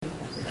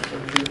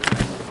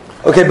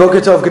Okay, Boker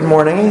Tov, good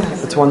morning.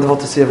 It's wonderful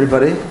to see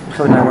everybody.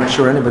 Michael and I weren't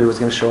sure anybody was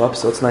going to show up,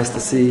 so it's nice to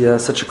see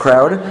such a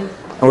crowd.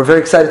 And we're very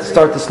excited to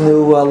start this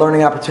new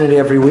learning opportunity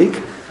every week.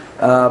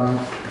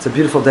 It's a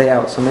beautiful day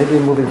out, so maybe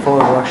moving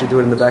forward we'll actually do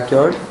it in the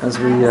backyard as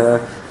we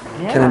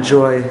can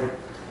enjoy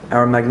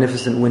our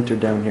magnificent winter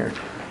down here.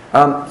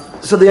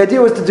 So the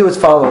idea was to do as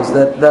follows,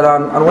 that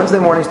on Wednesday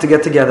mornings to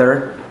get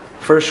together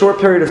for a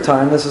short period of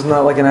time. This is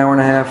not like an hour and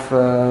a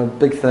half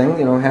big thing,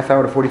 half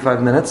hour to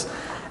 45 minutes.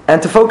 And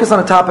to focus on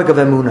a topic of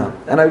emunah.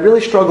 And I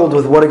really struggled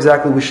with what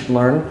exactly we should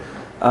learn.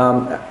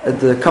 At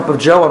the Cup of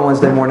Joe on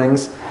Wednesday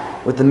mornings,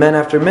 with the men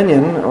after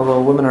Minyan,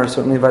 although women are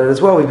certainly invited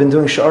as well, we've been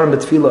doing Sha'arim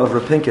B'Tefillah of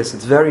Rav Pincus.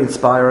 It's very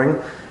inspiring,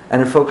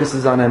 and it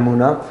focuses on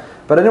emunah.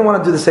 But I didn't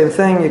want to do the same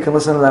thing. You can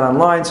listen to that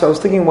online. So I was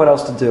thinking what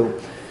else to do.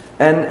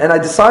 And I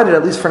decided,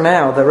 at least for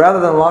now, that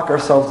rather than lock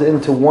ourselves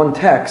into one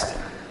text,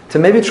 to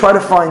maybe try to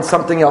find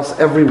something else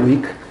every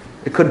week.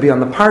 It could be on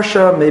the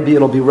Parsha, maybe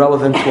it'll be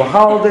relevant to a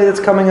holiday that's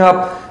coming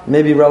up,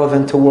 maybe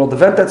relevant to a world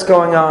event that's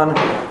going on,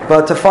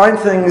 but to find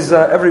things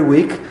every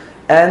week,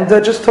 and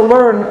just to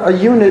learn a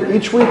unit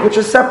each week, which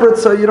is separate,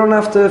 so you don't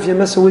have to, if you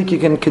miss a week, you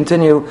can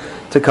continue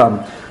to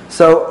come.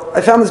 So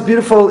I found this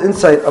beautiful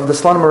insight of the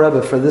Slonim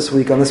Rebbe for this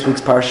week, on this week's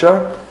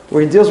Parsha,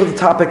 where he deals with the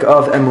topic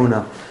of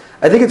emunah.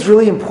 I think it's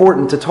really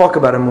important to talk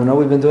about emunah.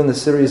 We've been doing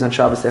this series on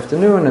Shabbos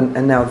afternoon,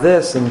 and now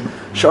this, and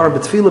Sha'arim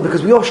B'Tefillah,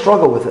 because we all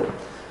struggle with it.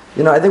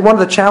 I think one of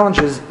the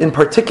challenges in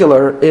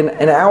particular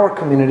in our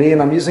community,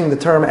 and I'm using the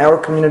term our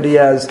community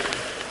as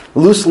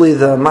loosely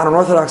the modern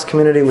Orthodox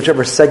community,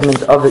 whichever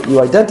segment of it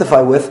you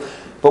identify with,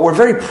 but we're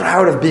very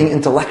proud of being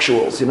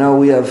intellectuals.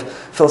 We have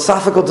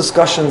philosophical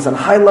discussions and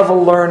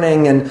high-level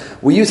learning, and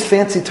we use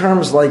fancy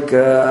terms like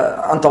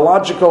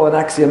ontological and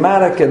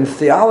axiomatic and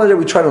theology.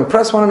 We try to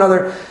impress one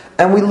another,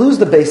 and we lose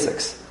the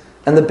basics.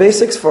 And the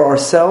basics for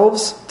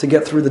ourselves to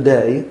get through the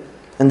day,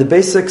 and the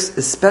basics,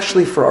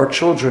 especially for our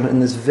children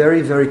in this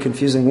very, very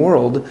confusing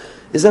world,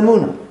 is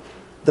emunah.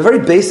 The very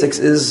basics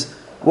is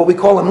what we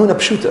call emunah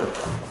pshuta.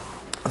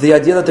 The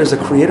idea that there's a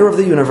creator of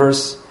the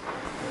universe,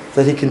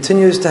 that he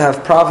continues to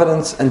have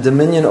providence and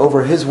dominion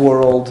over his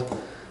world,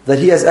 that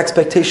he has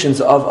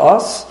expectations of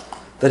us,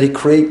 that he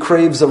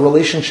craves a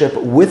relationship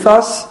with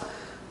us,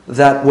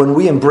 that when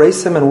we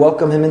embrace him and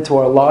welcome him into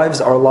our lives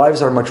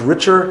are much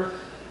richer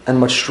and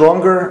much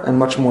stronger and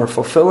much more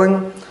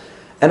fulfilling.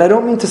 And I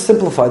don't mean to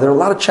simplify. There are a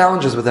lot of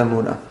challenges with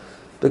emunah,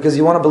 because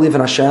you want to believe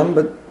in Hashem,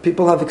 but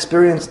people have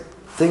experienced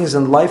things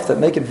in life that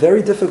make it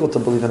very difficult to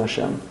believe in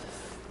Hashem.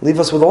 Leave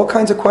us with all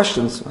kinds of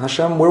questions.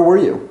 Hashem, where were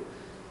you?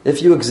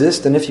 If you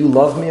exist and if you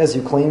love me as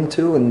you claim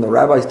to, and the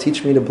rabbis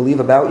teach me to believe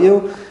about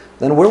you,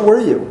 then where were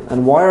you?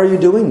 And why are you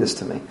doing this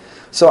to me?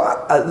 So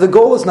the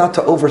goal is not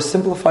to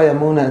oversimplify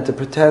emunah and to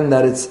pretend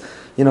that it's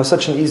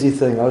such an easy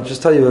thing. I'll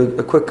just tell you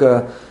a quick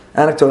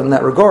anecdote in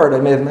that regard. I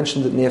may have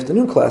mentioned it in the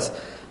afternoon class.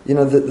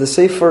 The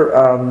Sefer,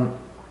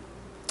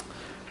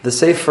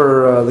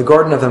 the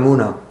Garden of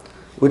Emunah,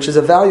 which is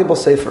a valuable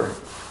Sefer.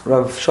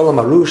 Rav Shalom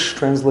Arush,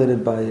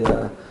 translated by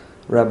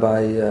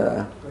Rabbi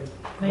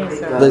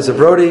Lezer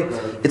Brody.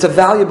 It's a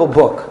valuable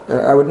book.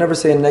 I would never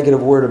say a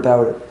negative word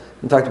about it.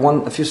 In fact,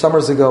 a few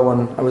summers ago,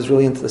 when I was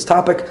really into this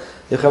topic,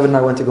 Yocheved and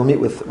I went to go meet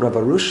with Rabbi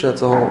Arush.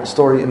 That's a whole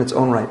story in its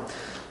own right.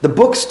 The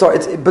book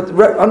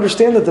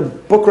understand that the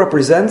book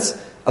represents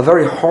a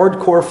very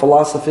hardcore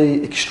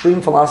philosophy,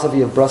 extreme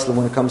philosophy of Breslov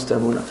when it comes to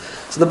emunah.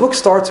 So the book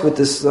starts with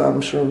this, I'm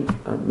sure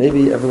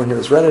maybe everyone here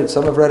has read it,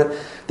 some have read it.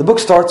 The book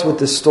starts with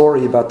this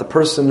story about the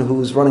person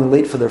who's running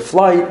late for their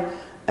flight,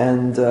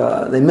 and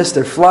they miss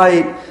their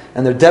flight,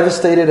 and they're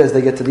devastated as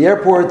they get to the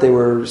airport. They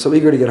were so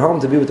eager to get home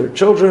to be with their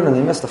children, and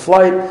they miss the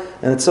flight,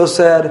 and it's so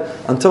sad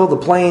until the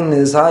plane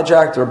is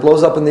hijacked or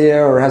blows up in the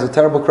air or has a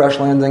terrible crash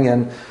landing,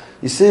 and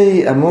you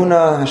see,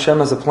 emunah, Hashem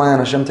has a plan,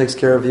 Hashem takes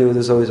care of you,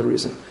 there's always a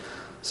reason.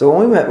 So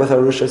when we met with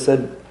Arush, I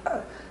said,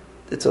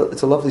 it's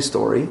a lovely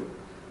story,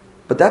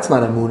 but that's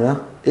not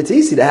emunah. It's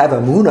easy to have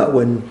emunah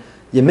when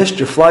you missed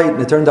your flight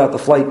and it turned out the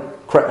flight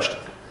crashed.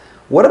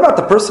 What about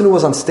the person who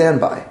was on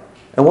standby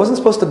and wasn't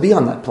supposed to be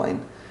on that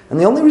plane? And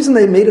the only reason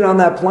they made it on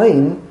that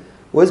plane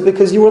was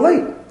because you were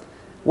late.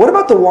 What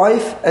about the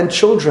wife and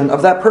children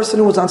of that person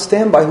who was on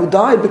standby who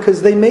died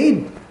because they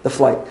made the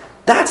flight?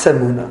 That's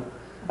emunah.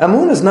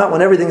 Emunah is not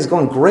when everything's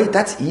going great.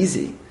 That's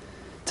easy.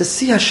 To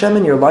see Hashem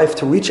in your life,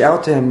 to reach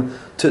out to Him,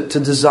 to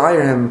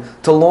desire Him,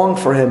 to long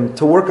for Him,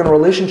 to work in a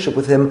relationship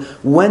with Him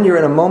when you're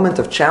in a moment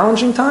of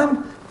challenging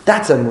time,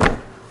 that's emunah.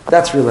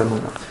 That's real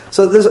emunah.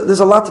 So there's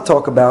a lot to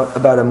talk about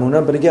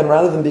emunah, but again,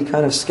 rather than be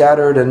kind of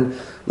scattered, and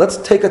let's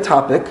take a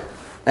topic,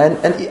 and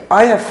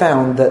I have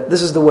found that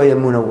this is the way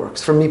emunah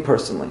works, for me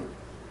personally.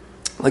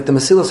 Like the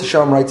Mesilas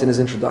Yesharim writes in his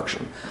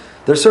introduction.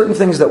 There are certain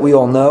things that we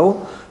all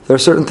know, there are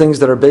certain things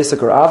that are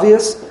basic or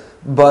obvious,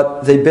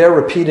 but they bear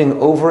repeating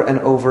over and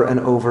over and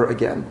over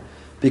again.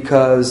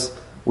 Because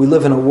we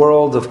live in a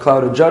world of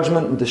clouded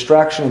judgment and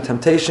distraction and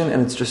temptation,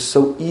 and it's just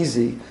so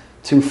easy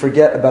to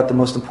forget about the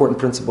most important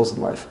principles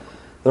in life.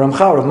 The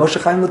Ramchal of Moshe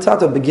Chaim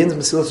Luzzatto begins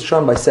Mesilas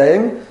Yesharim by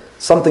saying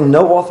something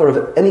no author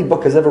of any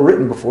book has ever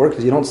written before,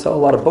 because you don't sell a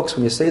lot of books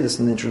when you say this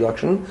in the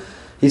introduction.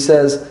 He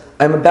says,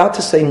 I'm about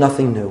to say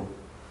nothing new.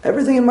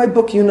 Everything in my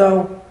book you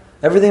know.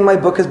 Everything in my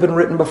book has been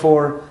written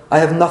before. I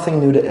have nothing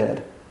new to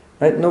add.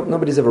 Right?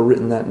 Nobody's ever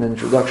written that in an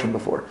introduction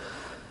before.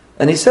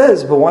 And he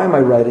says, but why am I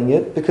writing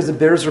it? Because it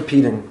bears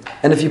repeating.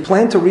 And if you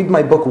plan to read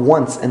my book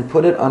once and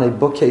put it on a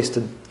bookcase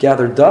to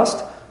gather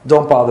dust,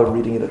 don't bother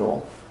reading it at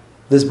all.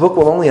 This book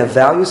will only have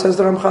value, says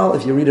the Ramchal,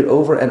 if you read it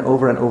over and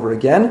over and over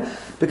again.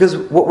 Because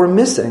what we're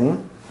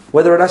missing,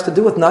 whether it has to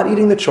do with not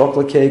eating the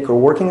chocolate cake or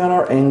working on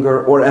our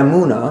anger or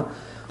emunah,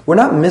 we're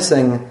not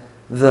missing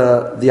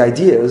the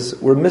ideas,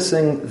 we're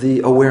missing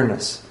the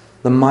awareness,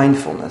 the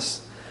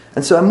mindfulness.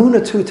 And so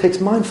emunah too takes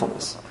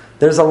mindfulness.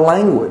 There's a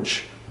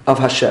language of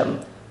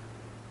Hashem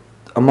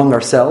among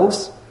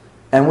ourselves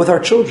and with our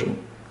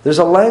children. There's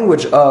a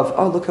language of,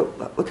 oh,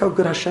 look how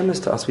good Hashem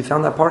is to us. We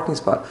found that parking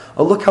spot.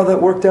 Oh, look how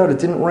that worked out. It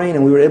didn't rain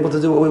and we were able to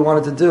do what we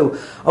wanted to do.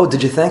 Oh,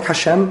 did you thank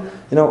Hashem?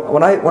 You know,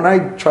 when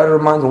we try to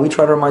remind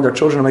our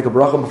children to make a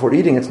bracha before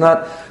eating, it's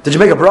not, did you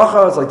make a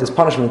bracha? It's like this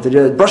punishment. Did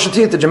you brush your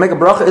teeth? Did you make a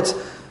bracha? It's,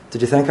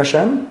 did you thank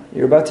Hashem?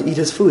 You're about to eat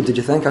His food. Did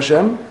you thank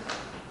Hashem?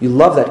 You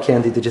love that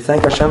candy. Did you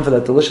thank Hashem for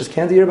that delicious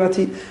candy you're about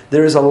to eat?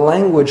 There is a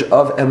language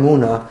of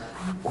emunah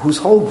whose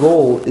whole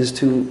goal is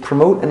to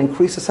promote and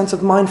increase a sense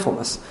of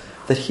mindfulness,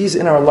 that He's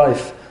in our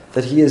life,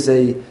 that He is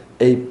a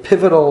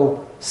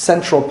pivotal,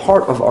 central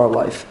part of our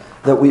life,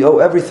 that we owe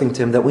everything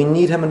to Him, that we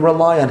need Him and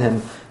rely on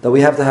Him, that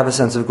we have to have a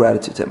sense of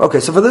gratitude to Him. Okay,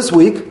 so for this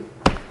week,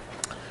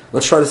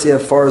 let's try to see how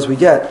far as we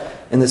get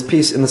in this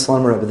piece in the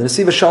Slonimer Rebbe. The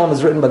Nesiva Shalom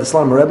is written by the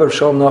Slonimer Rebbe,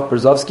 Shalom Noach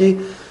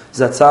Berzovsky,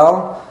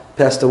 Zatzal,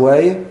 passed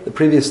away. The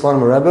previous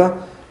Slonimer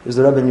Rebbe is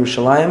the Rebbe in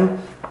Yerushalayim.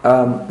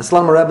 The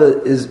Slonimer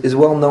Rebbe is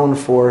well known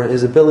for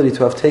his ability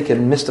to have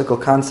taken mystical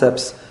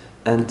concepts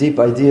and deep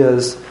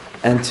ideas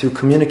and to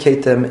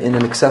communicate them in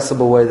an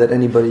accessible way that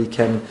anybody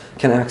can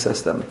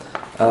access them.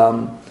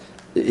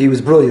 He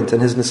was brilliant,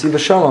 and his Nesiva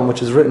Shalom,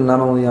 which is written not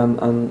only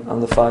on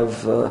the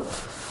 5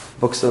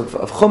 books of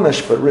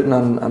Chumash, but written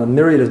on a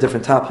myriad of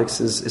different topics,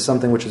 is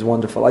something which is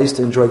wonderful. I used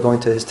to enjoy going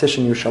to his Tish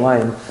in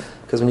Yerushalayim,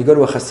 because when you go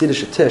to a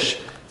Hasidic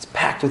Tish, it's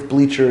packed with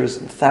bleachers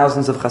and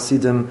thousands of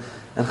Hasidim,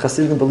 and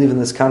Hasidim believe in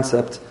this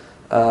concept,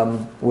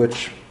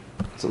 which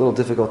is a little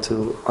difficult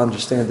to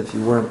understand if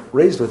you weren't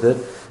raised with it,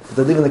 but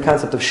they believe in the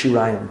concept of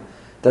Shirayim.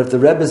 That if the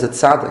Rebbe is a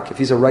tzaddik, if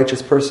he's a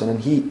righteous person, and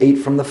he ate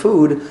from the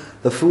food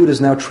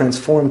is now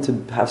transformed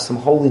to have some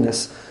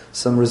holiness,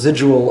 some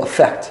residual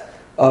effect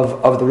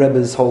of the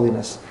Rebbe's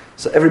holiness.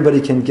 So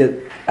everybody can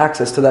get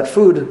access to that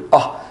food.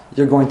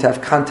 You're going to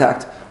have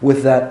contact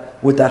with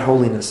that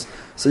holiness.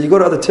 So you go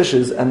to other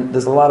tishes, and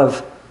there's a lot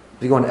of,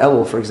 if you go in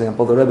Elul, for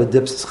example, the Rebbe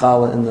dips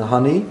challah in the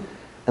honey,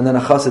 and then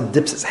a chassid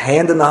dips his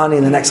hand in the honey,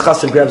 and the next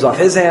chassid grabs off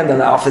his hand,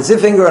 and off his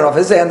finger, and off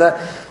his hand.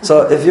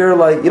 So if you're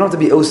like, you don't have to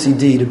be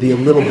OCD to be a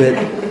little bit,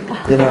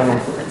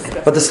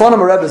 But the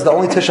Slonimer Rebbe is the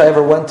only tish I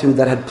ever went to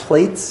that had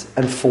plates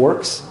and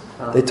forks.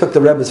 They took the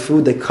Rebbe's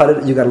food, they cut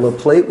it, you got a little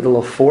plate with a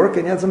little fork,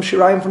 and you had some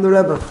shirayim from the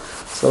Rebbe.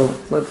 So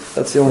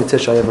that's the only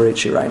tish I ever ate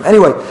shirayim.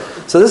 Anyway,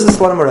 so this is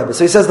Slonimer Rebbe.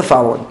 So he says the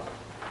following.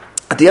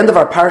 At the end of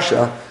our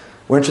parsha,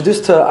 we're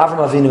introduced to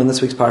Avram Avinu in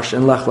this week's parsha,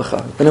 in Lech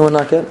Lecha. Anyone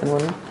not get?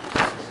 Anyone know?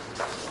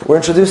 We're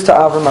introduced to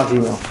Avram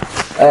Avinu.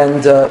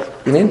 And,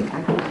 you need?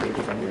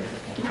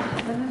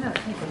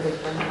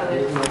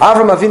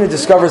 Avram Avinu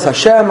discovers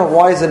Hashem.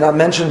 Why is it not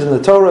mentioned in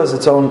the Torah? Is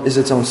its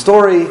own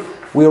story.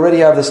 We already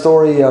have the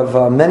story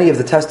of many of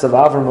the tests of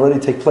Avram already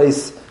take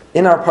place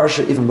in our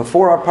parsha, even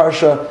before our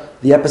parsha.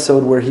 The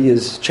episode where he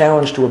is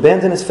challenged to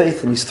abandon his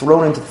faith and he's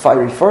thrown into the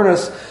fiery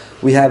furnace.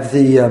 We have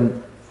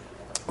the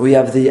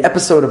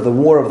episode of the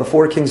War of the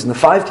 4 Kings and the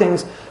 5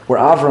 Kings, where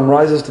Avram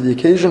rises to the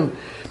occasion,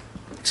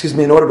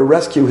 in order to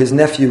rescue his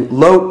nephew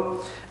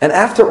Lot. And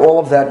after all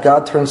of that,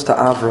 God turns to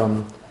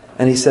Avram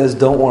and he says,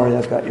 "Don't worry,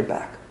 I've got your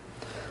back."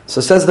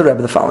 So says the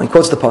Rebbe the following,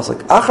 quotes the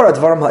pasuk: "Achar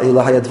advarim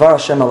ha'ila hayadvar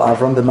Hashem al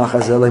Avram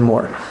b'machazeh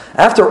lemor."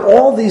 After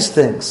all these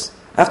things,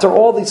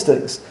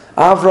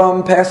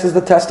 Avram passes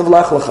the test of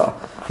Lech Lecha.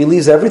 He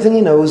leaves everything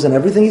he knows and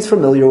everything he's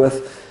familiar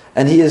with,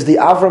 and he is the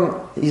Avram.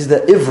 He's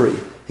the Ivri.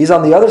 He's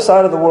on the other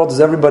side of the world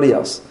as everybody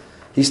else.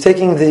 He's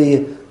taking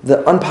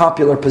the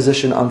unpopular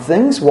position on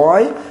things.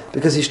 Why?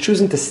 Because he's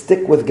choosing to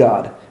stick with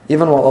God,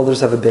 even while others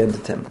have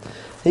abandoned him.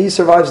 He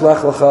survives Lech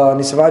Lecha, and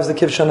he survives the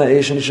Kivshan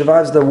Ha'esh, and he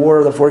survives the War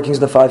of the 4 Kings,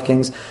 the 5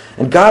 Kings,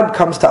 and God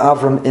comes to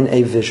Avram in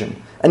a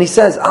vision. And he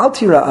says, "Al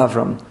tira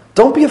Avram,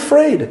 don't be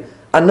afraid.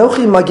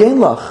 Anochi magen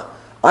lach.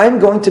 I'm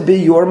going to be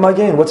your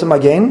magen." What's a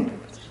magen?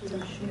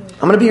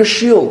 I'm going to be your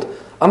shield.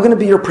 I'm going to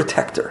be your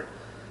protector.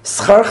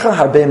 Scharcha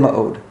harbe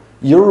ma'od.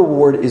 Your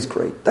reward is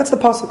great. That's the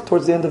pasuk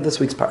towards the end of this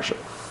week's parsha.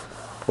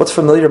 What's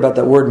familiar about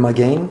that word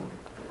magen?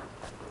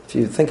 If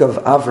you think of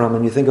Avram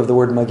and you think of the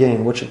word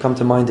magen, what should come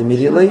to mind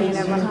immediately?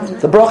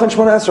 The bracha in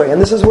Shemona Esrei,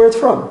 and this is where it's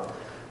from.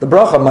 The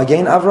bracha,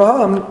 magen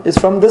Avraham, is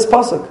from this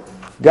pasuk.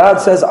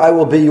 God says, "I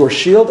will be your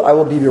shield, I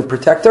will be your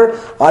protector,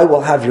 I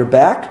will have your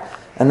back,"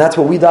 and that's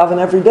what we daven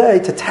every day,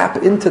 to tap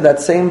into that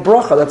same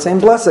bracha, that same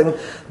blessing,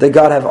 that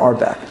God have our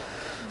back.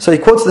 So he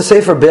quotes the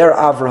Sefer Ber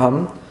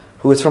Avraham,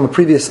 who is from a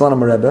previous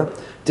Slonimer Rebbe,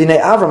 Dine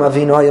Avram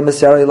Avinu haya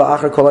mesari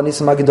la'achar kol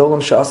hanisim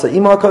hagedolim she'asa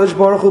ima HaKadosh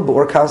Baruch Hu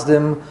b'or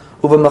kasdim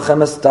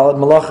u'v'melchemes dalad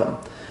malachim.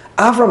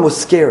 Avram was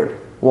scared.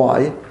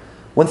 Why?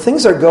 When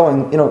things are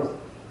going,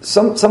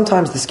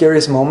 sometimes the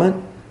scariest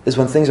moment is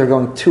when things are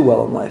going too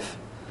well in life.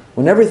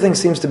 When everything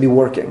seems to be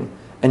working,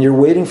 and you're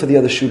waiting for the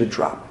other shoe to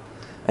drop.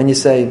 And you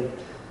say,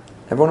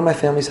 everyone in my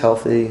family's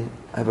healthy,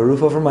 I have a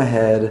roof over my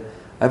head,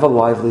 I have a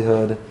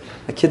livelihood,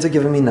 my kids are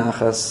giving me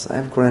nachas, I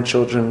have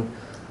grandchildren.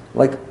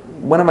 Like,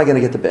 when am I going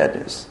to get the bad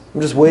news?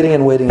 I'm just waiting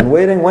and waiting and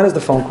waiting. When is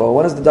the phone call?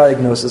 When is the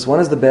diagnosis? When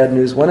is the bad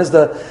news? When is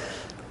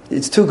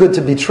it's too good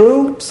to be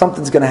true,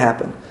 something's going to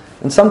happen.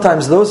 And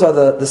sometimes those are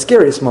the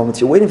scariest moments.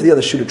 You're waiting for the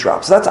other shoe to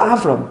drop. So that's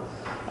Avram.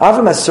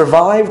 Avram has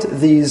survived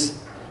these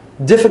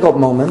difficult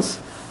moments,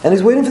 and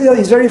he's waiting for the other.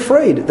 He's very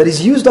afraid that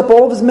he's used up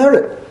all of his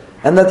merit,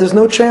 and that there's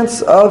no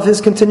chance of his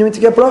continuing to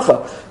get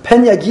bracha.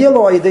 Pen yagia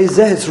lo ayidei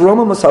zeh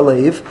hitzroma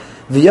masalev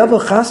v'yavo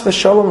chas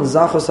v'shalom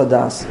zachos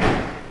hadas.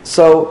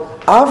 So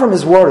Avram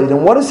is worried,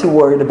 and what is he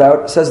worried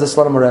about? Says the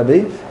Slonim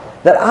Rebbe,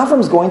 that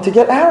Avram's going to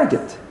get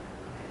arrogant.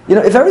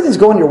 If everything's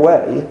going your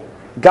way,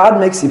 God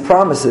makes you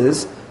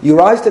promises, you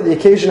rise to the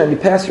occasion and you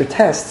pass your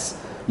tests,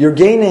 you're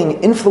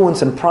gaining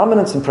influence and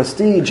prominence and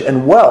prestige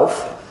and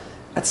wealth,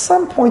 at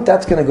some point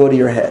that's going to go to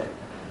your head.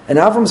 And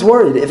Avram's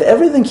worried, if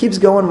everything keeps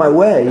going my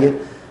way,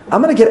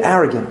 I'm going to get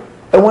arrogant.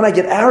 And when I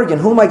get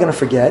arrogant, who am I going to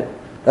forget?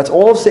 That's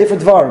all of Sefer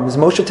Dvarim, is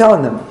Moshe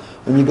telling them.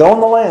 When you go on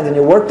the land and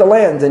you work the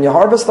land and you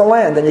harvest the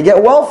land and you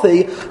get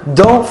wealthy,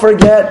 don't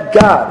forget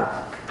God.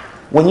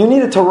 When you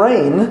need it to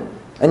rain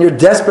and you're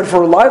desperate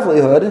for a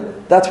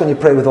livelihood, that's when you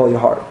pray with all your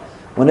heart.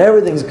 When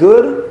everything's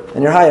good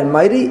and you're high and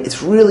mighty,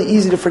 it's really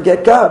easy to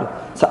forget God.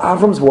 So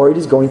Avram's worried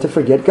he's going to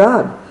forget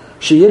God.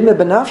 Sheyidme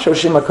b'nafsho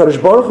shem HaKadosh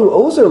Baruch Hu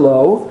ozer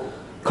lo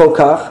kol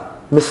kach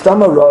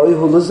mistama roi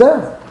hu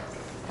lezeh.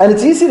 And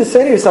it's easy to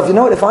say to yourself,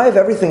 if I have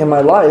everything in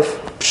my life,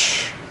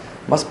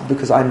 must be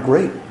because I'm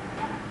great.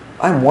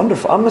 I'm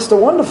wonderful. I'm Mr.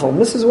 Wonderful,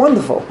 Mrs.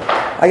 Wonderful.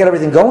 I got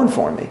everything going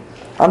for me.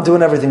 I'm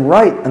doing everything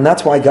right, and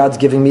that's why God's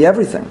giving me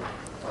everything.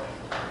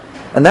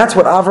 And that's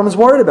what Avram is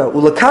worried about.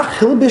 So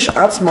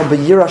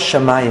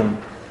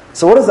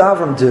what does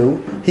Avram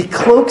do? He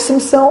cloaks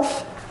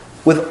himself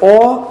with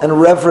awe and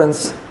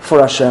reverence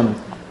for Hashem.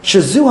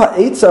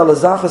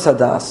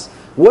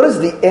 What is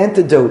the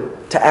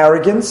antidote to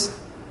arrogance?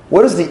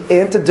 What is the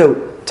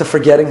antidote to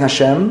forgetting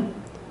Hashem?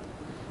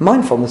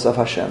 Mindfulness of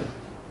Hashem.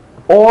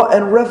 Awe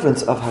and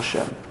reverence of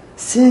Hashem.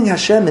 Seeing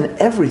Hashem in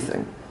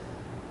everything.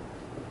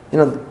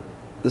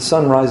 The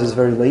sun rises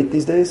very late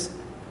these days.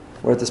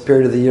 We're at this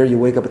period of the year, you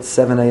wake up at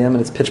 7 a.m.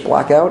 and it's pitch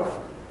black out,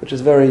 which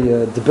is very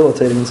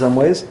debilitating in some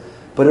ways,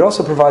 but it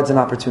also provides an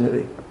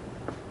opportunity.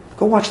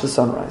 Go watch the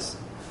sunrise.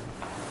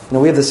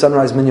 We have the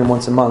sunrise minyan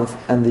once a month,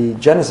 and the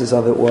genesis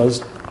of it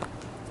was,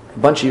 a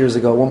bunch of years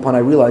ago, at one point I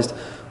realized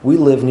we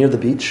live near the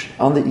beach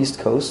on the East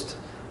Coast.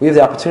 We have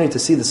the opportunity to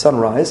see the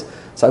sunrise.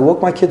 So I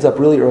woke my kids up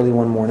really early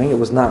one morning. It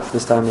was not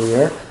this time of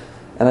year.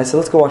 And I said,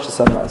 let's go watch the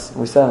sunrise.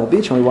 And we sat on the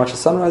beach and we watched the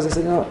sunrise. I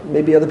said,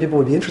 maybe other people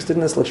would be interested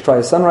in this. Let's try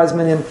a sunrise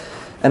minyan.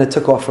 And it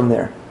took off from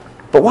there.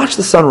 But watch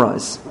the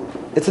sunrise.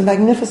 It's a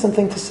magnificent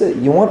thing to see.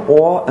 You want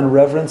awe and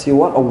reverence. You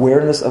want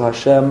awareness of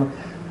Hashem.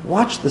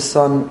 Watch the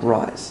sun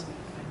rise.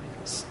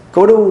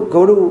 Go to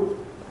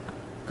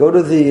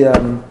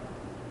the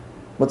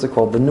what's it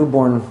called? The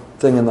newborn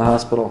thing in the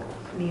hospital.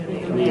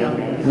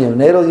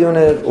 Neonatal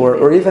unit,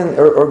 or even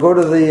go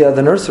to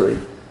the nursery.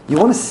 You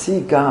want to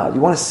see God.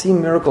 You want to see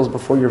miracles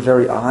before your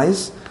very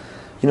eyes.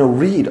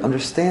 Read,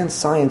 understand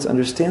science,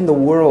 understand the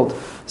world,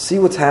 see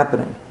what's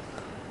happening.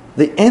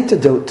 The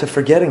antidote to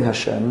forgetting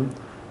Hashem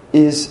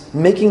is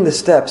taking the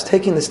steps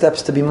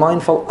to be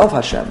mindful of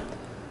Hashem.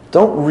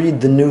 Don't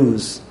read the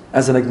news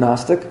as an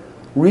agnostic.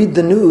 Read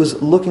the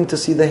news looking to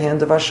see the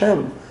hand of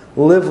Hashem.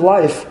 Live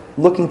life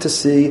looking to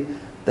see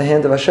the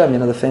hand of Hashem.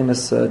 The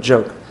famous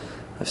joke.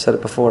 I've said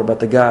it before about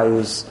the guy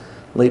who's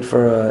late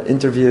for an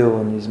interview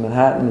and he's in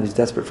Manhattan and he's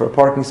desperate for a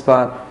parking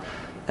spot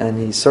and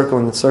he's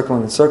circling and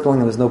circling and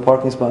circling and there's no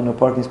parking spot.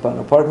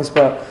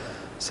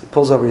 So he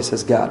pulls over, he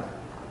says, God,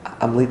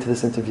 I'm late to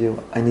this interview.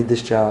 I need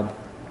this job.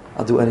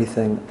 I'll do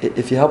anything.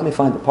 If you help me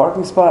find the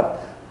parking spot,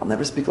 I'll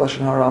never speak Lashon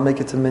Hara. I'll make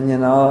it to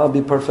Minyan. I'll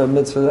be perfect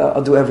mitzvah.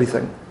 I'll do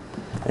everything.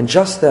 And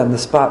just then, the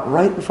spot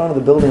right in front of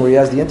the building where he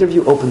has the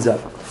interview opens up.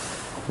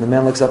 And the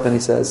man looks up and he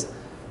says,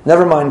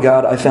 never mind,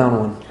 God, I found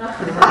one.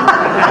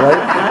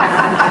 Right?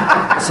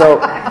 So,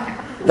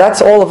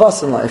 that's all of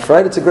us in life,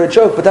 right? It's a great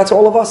joke, but that's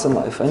all of us in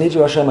life. I need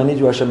you, Hashem, I need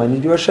you, Hashem, I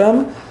need you,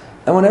 Hashem.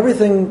 And when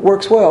everything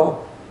works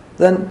well,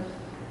 then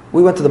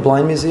we went to the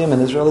Blind Museum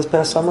in Israel this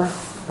past summer.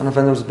 I don't know if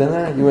anyone's been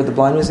there. You were at the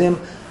Blind Museum.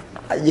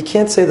 You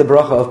can't say the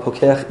bracha of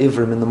Pokeach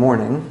Ivrim in the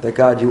morning, that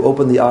God, you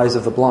open the eyes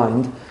of the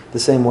blind, the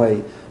same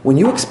way. When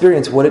you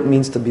experience what it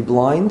means to be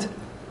blind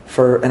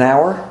for an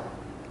hour,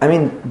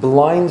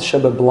 blind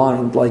sheba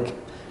blind, like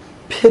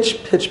pitch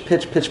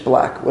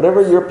black.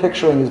 Whatever you're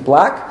picturing is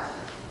black,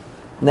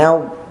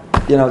 now,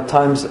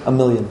 times a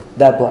million,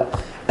 that black.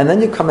 And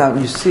then you come out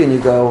and you see and you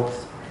go,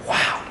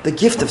 wow, the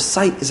gift of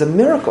sight is a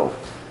miracle.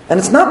 And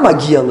it's not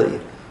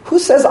Magiali. Who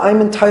says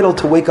I'm entitled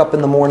to wake up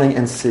in the morning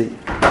and see?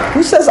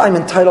 Who says I'm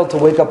entitled to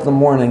wake up in the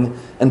morning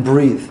and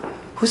breathe?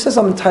 Who says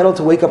I'm entitled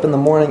to wake up in the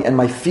morning and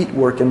my feet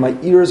work and my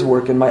ears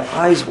work and my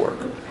eyes work?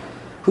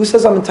 Who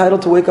says I'm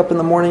entitled to wake up in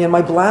the morning and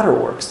my bladder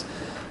works?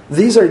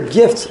 These are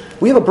gifts.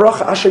 We have a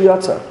bracha asher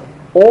yatsa.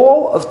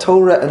 All of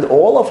Torah and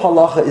all of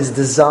halacha is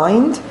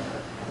designed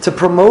to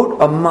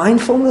promote a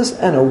mindfulness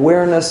and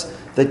awareness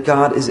that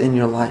God is in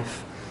your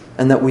life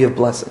and that we have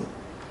blessing.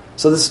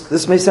 So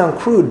this may sound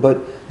crude,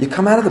 but you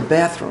come out of the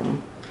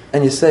bathroom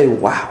and you say,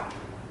 wow,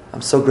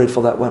 I'm so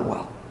grateful that went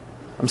well.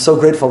 I'm so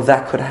grateful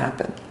that could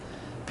happen.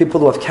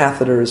 People who have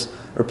catheters,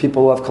 or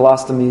people who have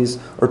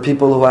colostomies, or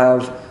people who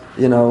have,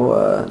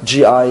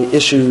 GI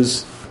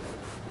issues,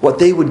 what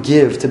they would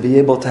give to be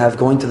able to have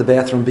going to the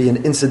bathroom be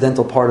an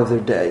incidental part of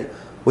their day.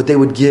 What they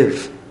would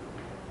give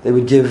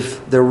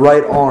their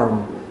right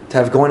arm to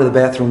have going to the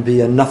bathroom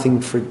be a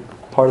nothing for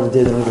part of the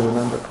day they don't even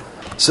remember.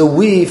 So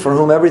we, for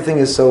whom everything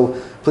is so,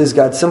 please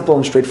God, simple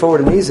and straightforward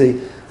and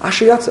easy,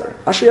 Asher Yatzar.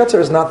 Asher Yatzar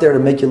is not there to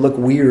make you look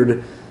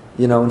weird,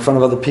 in front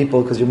of other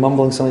people because you're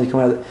mumbling something, you come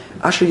out of it.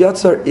 Asher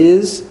Yatzar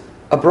is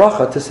a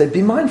bracha to say,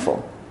 be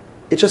mindful.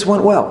 It just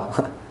went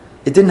well.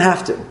 It didn't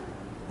have to.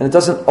 And it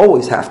doesn't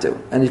always have to.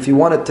 And if you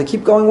want it to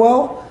keep going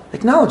well,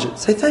 acknowledge it.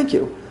 Say thank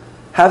you.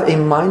 Have a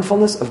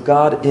mindfulness of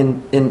God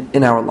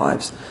in our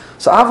lives.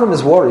 So Avram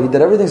is worried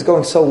that everything's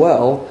going so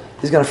well,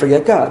 he's going to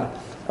forget God.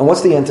 And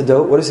what's the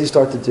antidote? What does he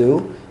start to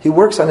do? He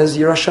works on his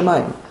Yirah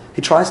Shamayim.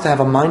 He tries to have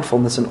a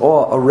mindfulness, an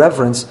awe, a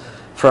reverence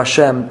for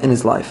Hashem in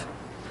his life.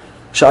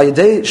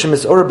 Sha'ayidei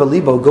shemis'ora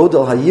balibo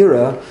godel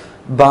hayira,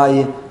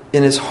 by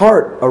in his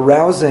heart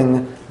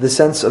arousing the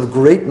sense of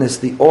greatness,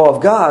 the awe of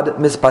God,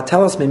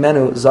 mispatelas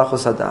mimenu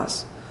zachos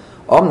hadas.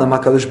 Omnam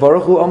HaKadosh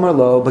Baruch Hu Amar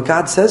Lo, but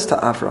God says to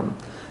Avram,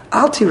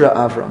 Al tira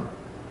Avram,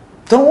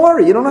 don't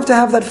worry, you don't have to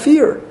have that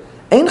fear.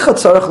 Ein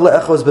chatzarach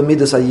le'echos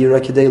b'midas hayira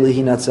kidei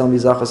lihinatzel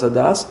mizachos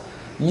hadas.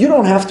 You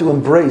don't have to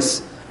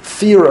embrace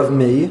fear of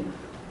me,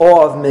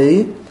 awe of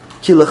me.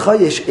 Ki lecha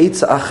yesh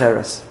eitza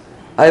acheres.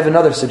 I have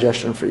another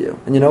suggestion for you.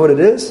 And you know what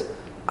it is?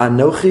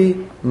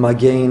 Anochi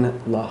magein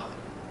lach.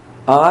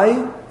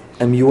 I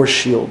am your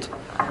shield.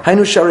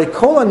 Hainu sharei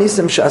kol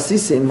anisim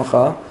she'asisi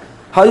imcha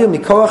hayu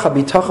mikoach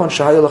habitachon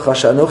shehayu lecha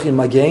she'anochi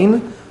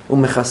magein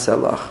u'mechaseh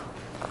lach.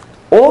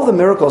 All the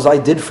miracles I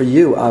did for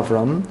you,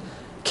 Avram,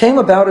 came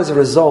about as a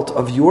result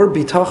of your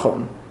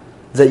bitachon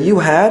that you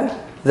had,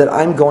 that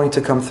I'm going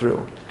to come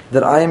through,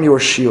 that I am your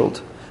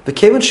shield. And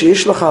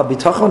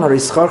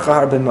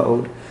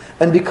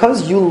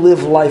because you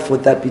live life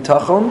with that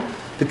bitachon,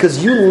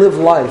 because you live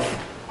life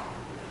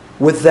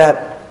with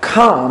that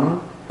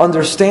calm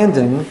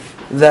understanding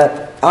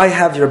that I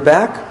have your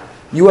back,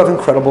 you have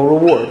incredible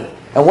reward.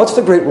 And what's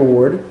the great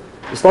reward?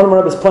 The Slonim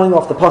Rebbe is playing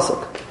off the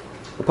pasuk.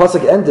 The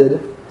pasuk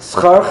ended,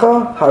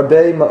 Scharcha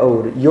harbe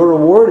ma'od. Your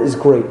reward is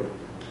great.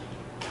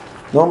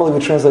 Normally we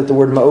translate the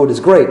word ma'od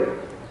as great.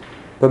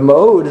 But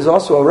ma'od is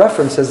also a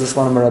reference, says the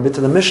Slonim Rebbe,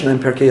 to the Mishnah in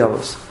Pirkei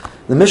Avos.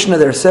 The Mishnah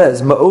there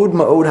says, Ma'od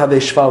ma'od have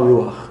shval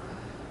ruach.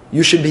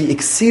 You should be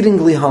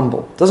exceedingly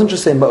humble. It doesn't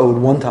just say ma'od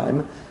one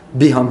time.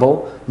 Be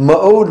humble.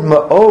 Ma'od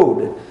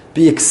ma'od.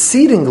 Be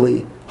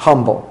exceedingly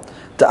humble.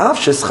 Da'af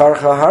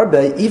shescharcha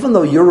harbe, even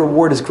though your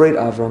reward is great,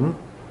 Avram,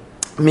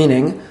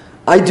 meaning,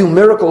 I do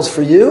miracles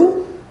for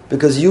you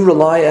because you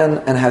rely on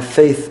and have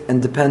faith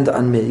and depend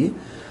on me.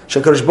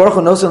 Shekadosh Baruch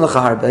Hu nosen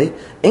lecha harbe,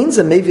 ein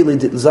ze mevi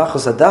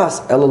l'zachos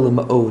hadas ela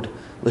l'ma'od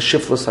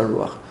l'shiflos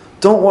haruach.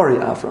 Don't worry,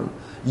 Avram.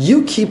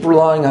 You keep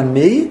relying on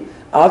me,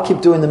 I'll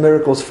keep doing the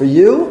miracles for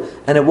you,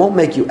 and it won't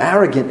make you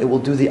arrogant, it will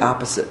do the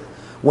opposite.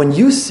 When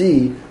you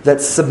see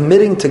that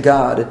submitting to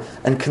God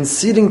and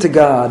conceding to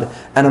God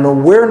and an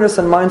awareness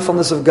and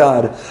mindfulness of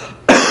God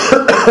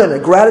and a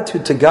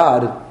gratitude to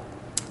God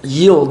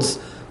yields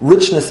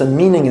richness and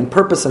meaning and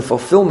purpose and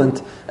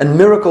fulfillment and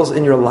miracles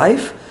in your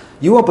life,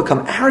 you won't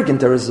become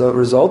arrogant as a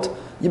result,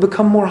 you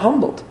become more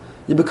humbled.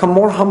 You become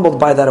more humbled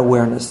by that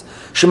awareness.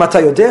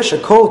 Shemata yodeh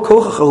shekol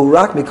kochacha hu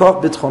rak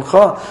mikoch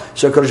bitchoncha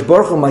shekadosh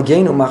baruch hu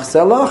magein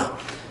umachselach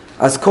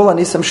as kol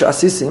anisam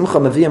she'asisi imcha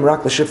meviim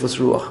rak l'shiflos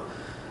ruach.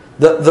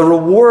 The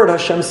reward,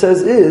 Hashem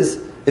says, is,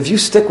 if you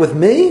stick with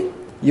me,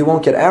 you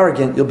won't get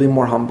arrogant, you'll be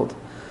more humbled.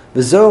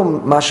 And this, says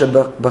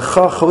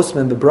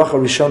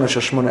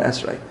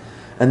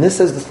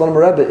the Slonim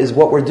Rebbe, is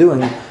what we're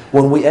doing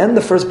when we end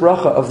the first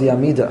bracha of the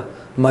Amidah.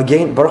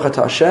 Magein Baruch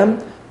Ata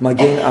Hashem,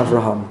 Magein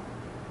Avraham.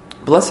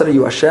 Blessed are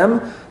you,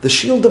 Hashem, the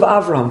shield of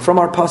Avraham, from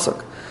our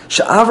pasuk.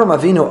 She'Avram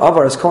Avinu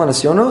Avar es kol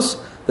hanisyonos,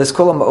 ves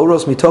kol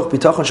ha'ma'oros mitoch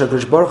bitachon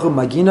she'Hakadosh Baruch Hu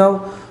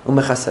magino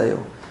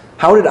u'mechaseu.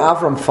 How did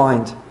Avram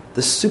find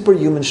the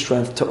superhuman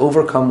strength to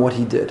overcome what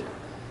he did?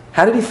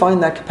 How did he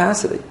find that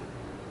capacity?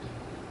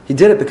 He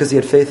did it because he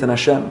had faith in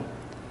Hashem.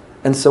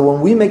 And so when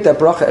we make that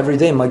bracha every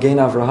day, Magein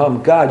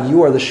Avraham, God,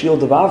 you are the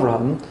shield of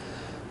Avraham,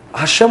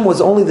 Hashem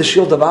was only the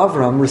shield of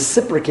Avraham,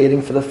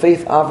 reciprocating for the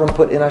faith Avram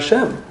put in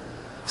Hashem.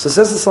 So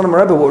says the Slonim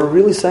Rebbe, what we're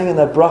really saying in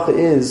that bracha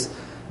is,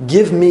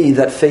 give me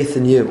that faith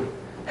in you.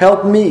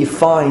 Help me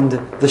find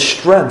the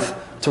strength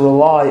to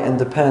rely and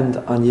depend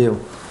on you.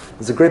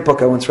 There's a great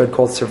book I once read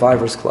called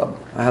Survivor's Club.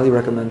 I highly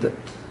recommend it.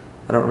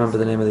 I don't remember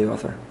the name of the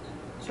author.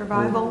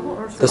 Survival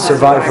or The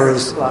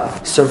Survivors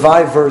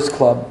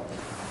Club.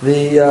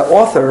 The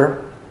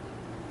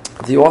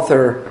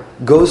author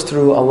goes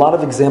through a lot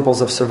of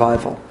examples of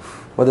survival,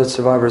 whether it's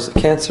survivors of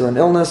cancer and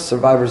illness,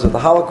 survivors of the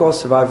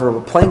Holocaust, survivor of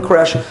a plane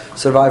crash,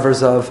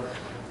 survivors of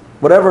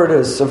whatever it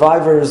is,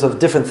 survivors of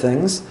different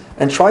things,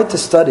 and tried to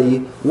study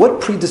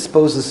what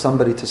predisposes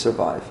somebody to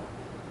survive.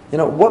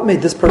 What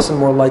made this person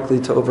more likely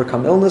to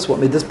overcome illness? What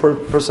made this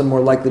person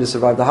more likely to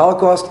survive the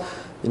Holocaust?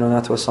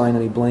 Not to assign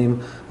any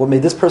blame. What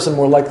made this person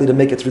more likely to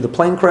make it through the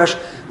plane crash?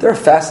 There are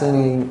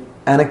fascinating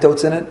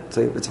anecdotes in it.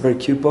 It's a very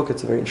cute book.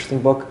 It's a very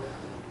interesting book.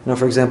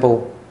 For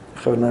example,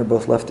 Chaim and I are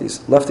both lefties.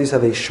 Lefties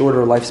have a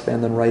shorter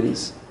lifespan than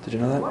righties. Did you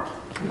know that? What?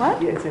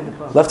 Yeah, it's in the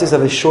book. Lefties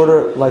have a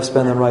shorter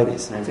lifespan than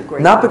righties.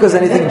 Not because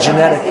anything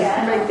genetic.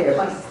 Right there,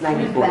 it's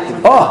 94.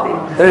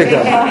 Oh, there you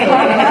go.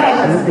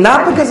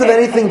 Not because of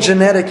anything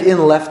genetic in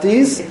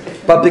lefties,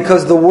 but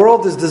because the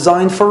world is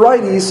designed for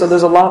righties, so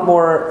there's a lot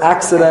more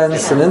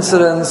accidents and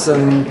incidents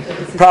and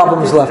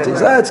problems lefties.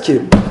 That's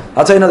cute.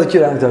 I'll tell you another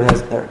cute anecdote it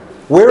has there.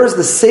 Where is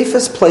the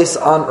safest place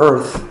on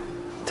earth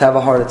to have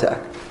a heart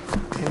attack?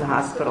 In the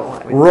hospital.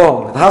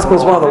 Wrong. The hospital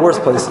is one of the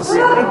worst places.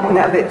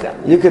 No, they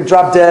don't. You could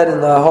drop dead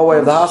in the hallway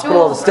of the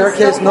hospital, the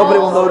staircase. Nobody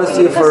will notice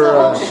you for. The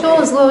whole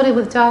shul is loaded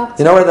with doctors.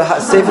 You know where the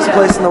safest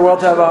place in the world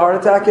to have a heart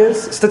attack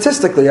is?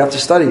 Statistically, after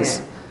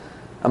studies.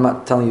 I'm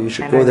not telling you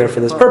should go there for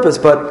this purpose,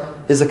 but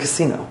is a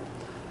casino.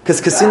 Because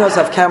casinos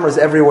have cameras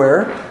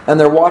everywhere, and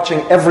they're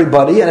watching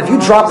everybody, and if you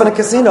drop in a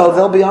casino,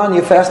 they'll be on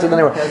you faster than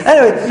anywhere.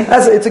 Anyway,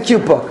 it's a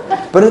cute book.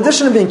 But in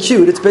addition to being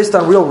cute, it's based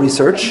on real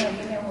research,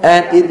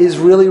 and it is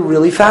really,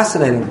 really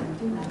fascinating.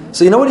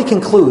 So you know what he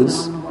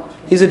concludes?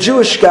 He's a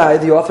Jewish guy,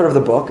 the author of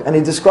the book, and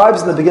he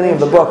describes in the beginning of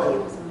the book,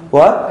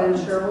 what?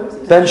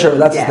 Ben Sherwood,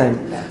 that's his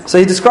name. So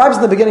he describes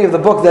in the beginning of the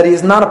book that he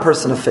is not a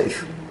person of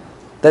faith.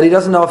 That he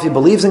doesn't know if he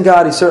believes in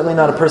God, he's certainly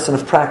not a person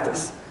of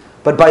practice.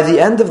 But by the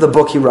end of the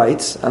book he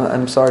writes,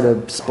 I'm sorry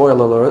to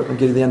spoil alert, I'll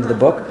give you the end of the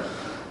book,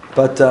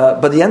 but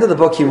by the end of the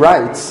book he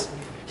writes,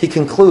 he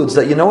concludes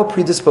that you know what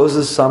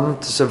predisposes some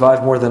to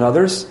survive more than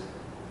others?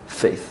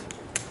 Faith.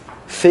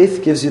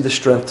 Faith gives you the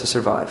strength to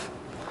survive.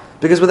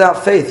 Because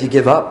without faith you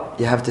give up,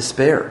 you have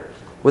despair.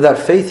 Without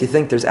faith you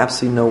think there's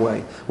absolutely no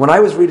way. When I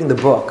was reading the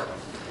book,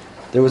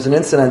 there was an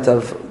incident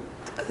of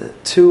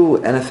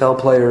 2 NFL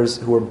players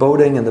who were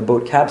boating and the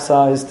boat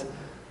capsized.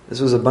 This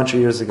was a bunch of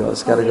years ago.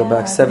 It's got to go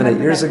back 7, 8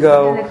 years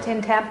ago.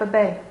 In Tampa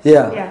Bay.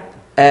 Yeah.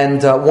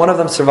 And one of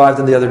them survived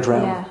and the other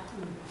drowned. Yeah.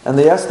 And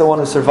they asked the one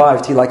who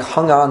survived, he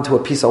hung on to a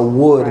piece of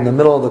wood in the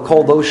middle of the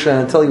cold ocean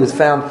until he was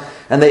found.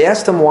 And they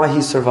asked him why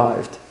he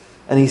survived.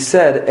 And he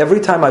said, every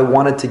time I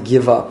wanted to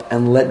give up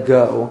and let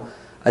go,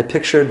 I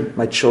pictured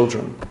my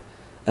children.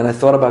 And I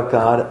thought about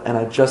God, and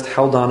I just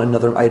held on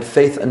I had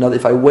faith.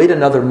 If I wait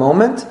another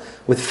moment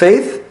with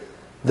faith,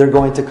 they're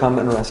going to come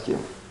and rescue.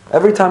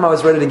 Every time I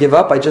was ready to give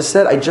up, I just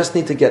said, I just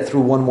need to get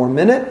through one more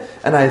minute,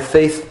 and I have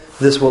faith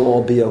this will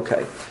all be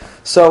okay.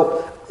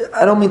 So,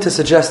 I don't mean to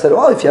suggest that,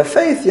 if you have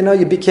faith,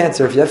 you beat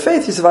cancer. If you have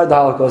faith, you survive the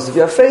Holocaust. If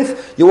you have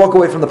faith, you walk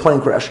away from the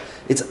plane crash.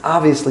 It's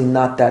obviously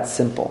not that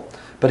simple.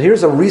 But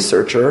here's a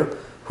researcher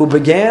who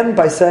began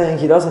by saying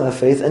he doesn't have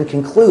faith and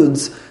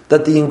concludes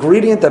that the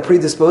ingredient that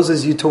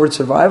predisposes you towards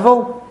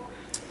survival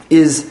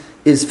is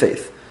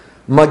faith.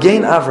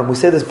 Magen Avram, we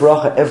say this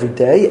bracha every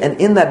day,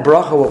 and in that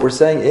bracha what we're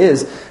saying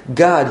is,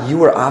 God,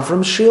 you are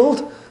Avram's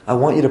shield, I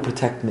want you to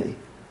protect me.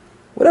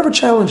 Whatever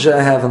challenge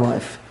I have in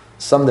life,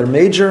 some they're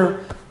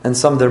major and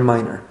some they're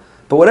minor.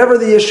 But whatever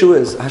the issue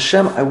is,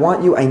 Hashem,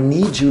 I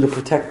need you to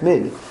protect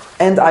me.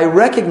 And I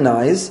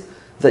recognize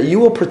that you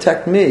will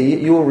protect me,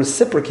 you will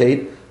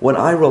reciprocate when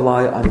I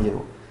rely on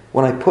you,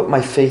 when I put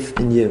my faith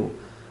in you,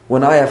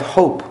 when I have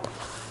hope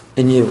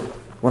in you,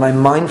 when I'm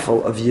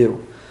mindful of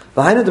you.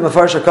 That's what the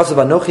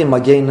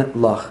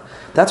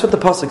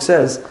pasuk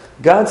says.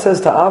 God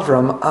says to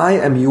Avram, I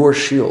am your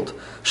shield.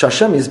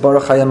 Hashem,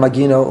 Avram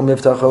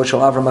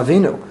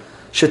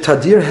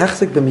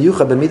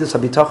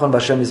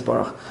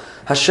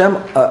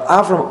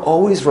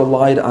always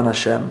relied on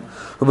Hashem.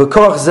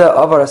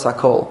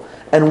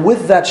 And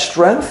with that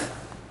strength,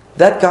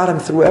 that got him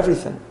through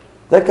everything.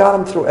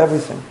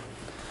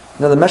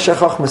 Now the Meshech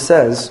Chochmah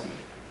says,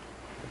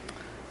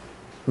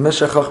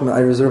 I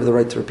reserve the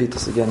right to repeat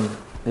this again,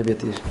 maybe at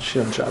the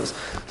Shir on Shabbos,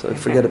 so I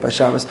forget it by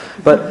Shabbos.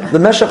 But the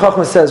Meshech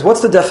Chochmah says,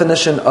 what's the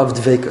definition of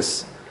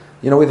dveikus?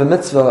 We have a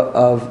mitzvah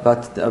of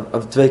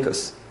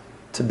dveikus,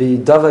 to be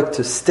davek,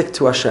 to stick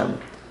to Hashem.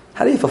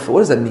 How do you fulfill?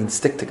 What does that mean,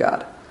 stick to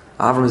God?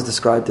 Avram is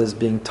described as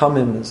being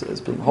tamim,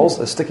 as being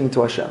wholesome, as sticking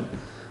to Hashem.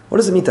 What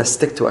does it mean to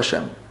stick to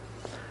Hashem?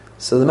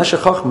 So the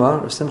Meshech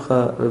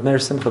Chochmah, Rav Meir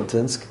Simcha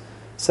B'tinsk,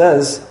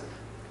 says,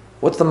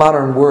 what's the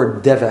modern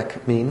word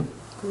devek mean?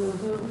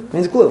 It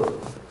means glue.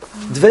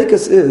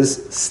 Dveikus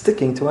is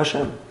sticking to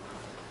Hashem.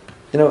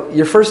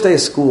 Your first day of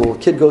school, a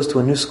kid goes to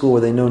a new school where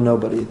they know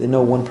nobody, they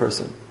know one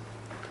person.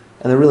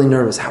 And they're really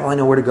nervous. How will I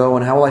know where to go,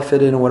 and how will I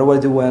fit in, and what do I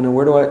do when, and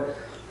where do I...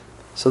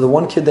 So the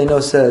one kid they know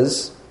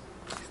says,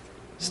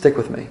 stick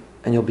with me,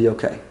 and you'll be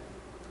okay.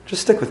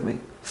 Just stick with me.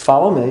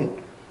 Follow me,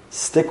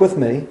 stick with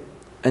me,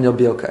 and you'll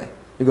be okay.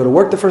 You go to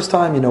work the first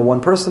time, you know one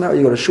person.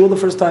 You go to shul the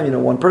first time, you know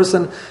one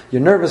person.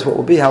 You're nervous, what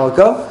will be, how it'll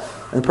go.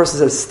 And the person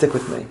says, stick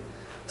with me.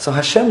 So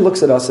Hashem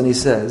looks at us and He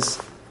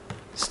says,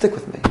 stick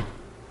with me.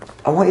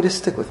 I want you to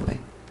stick with me.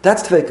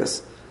 That's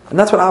Tvekas. And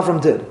that's what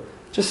Avram did.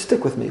 Just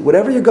stick with me.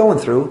 Whatever you're going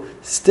through,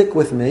 stick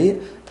with me.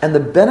 And the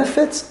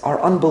benefits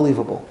are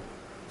unbelievable.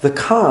 The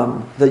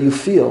calm that you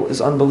feel is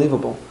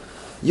unbelievable.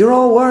 You're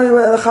all worried,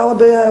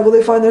 will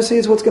they find their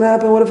seats? What's going to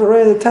happen? What if it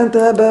rains? The tent,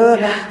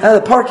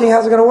 the parking,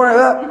 how's it going to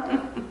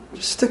work?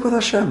 Just stick with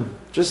Hashem.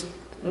 Just,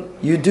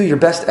 you do your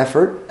best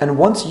effort. And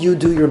once you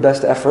do your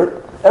best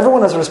effort,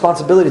 everyone has a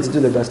responsibility to do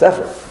their best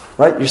effort.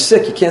 Right? You're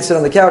sick. You can't sit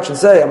on the couch and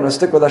say, I'm going to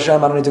stick with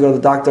Hashem. I don't need to go to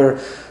the doctor.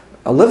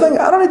 A living?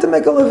 I don't need to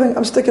make a living.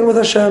 I'm sticking with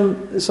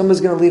Hashem.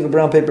 Somebody's going to leave a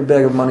brown paper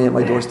bag of money at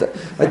my doorstep.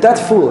 Like,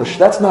 that's foolish.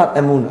 That's not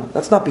emunah.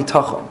 That's not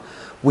bitachon.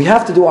 We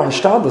have to do our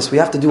hashtadlus. We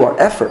have to do our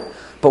effort.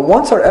 But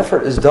once our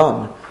effort is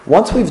done,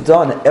 once we've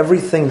done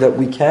everything that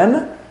we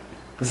can,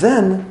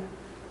 then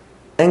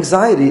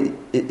anxiety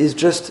is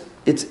just,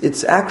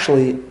 it's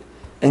actually,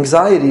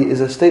 anxiety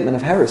is a statement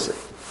of heresy.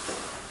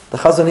 The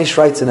Chazon Ish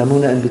writes in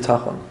Emunah and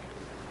Bitachon.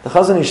 The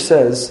Chazon Ish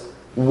says,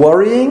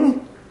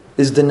 worrying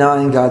is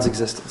denying God's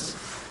existence.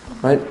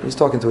 Right? He's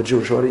talking to a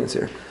Jewish audience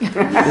here.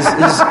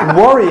 He's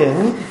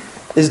worrying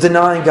is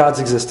denying God's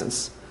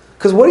existence.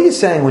 Because what are you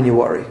saying when you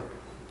worry?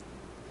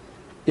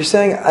 You're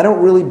saying, I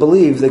don't really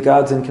believe that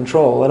God's in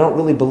control. I don't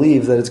really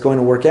believe that it's going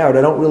to work out.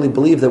 I don't really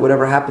believe that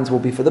whatever happens will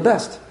be for the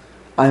best.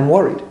 I'm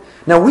worried.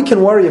 Now, we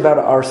can worry about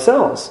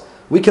ourselves.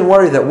 We can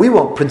worry that we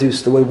won't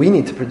produce the way we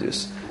need to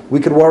produce. We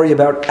could worry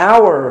about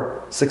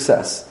our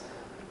success.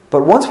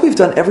 But once we've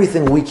done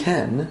everything we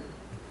can,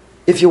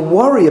 if you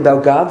worry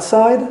about God's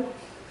side,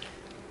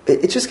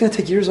 it's just going to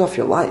take years off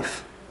your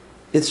life.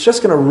 It's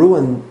just going to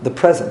ruin the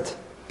present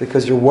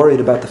because you're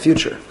worried about the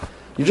future.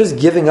 You're just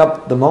giving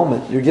up the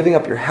moment. You're giving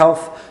up your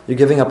health. You're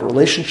giving up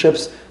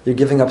relationships. You're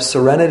giving up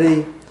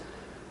serenity.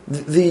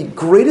 The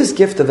greatest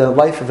gift of a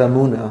life of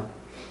emunah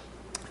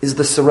is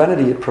the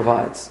serenity it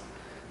provides.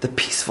 The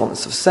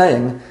peacefulness of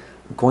saying,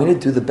 I'm going to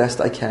do the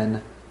best I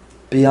can.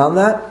 Beyond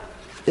that,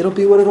 it'll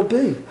be what it'll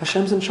be.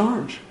 Hashem's in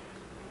charge.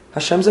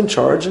 Hashem's in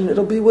charge and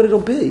it'll be what it'll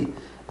be.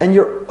 And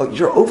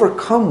you're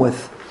overcome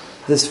with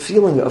this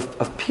feeling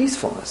of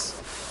peacefulness.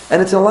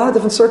 And it's in a lot of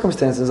different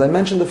circumstances. I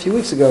mentioned a few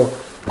weeks ago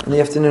in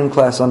the afternoon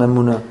class on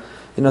Emunah.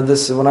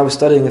 This when I was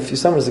studying a few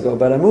summers ago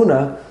about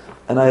Emunah,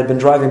 and I had been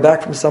driving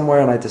back from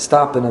somewhere, and I had to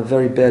stop in a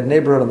very bad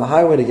neighborhood on the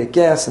highway to get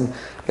gas, and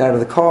I got out of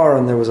the car,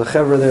 and there was a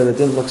chevra there that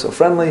didn't look so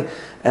friendly,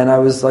 and I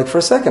was like, for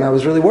a second, I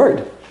was really worried.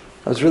 It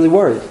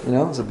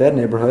was a bad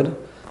neighborhood,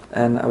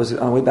 and I was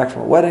on the way back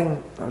from a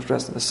wedding. I was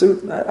dressed in a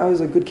suit. I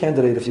was a good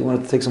candidate if you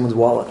wanted to take someone's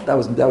wallet.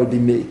 That would be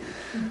me.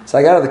 So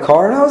I got out of the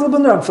car, and I was a little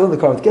bit nervous. I'm filling the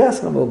car with gas,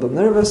 and I'm a little bit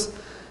nervous.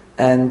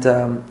 And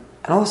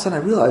all of a sudden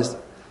I realized,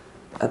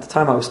 at the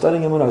time I was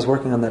studying Emunah, I was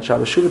working on that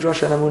Shabbos Shuvah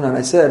Drasha and Emunah, and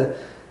I said,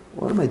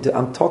 what am I doing?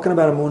 I'm talking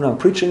about Emunah, I'm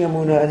preaching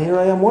Emunah, and here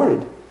I am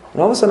worried.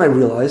 And all of a sudden I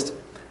realized,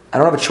 I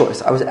don't have a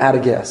choice. I was out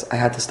of gas. I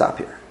had to stop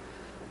here.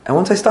 And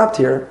once I stopped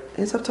here,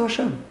 it's up to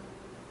Hashem.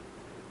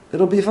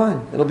 It'll be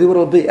fine. It'll be what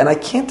it'll be. And I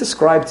can't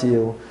describe to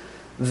you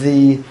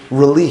the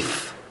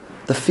relief,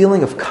 the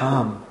feeling of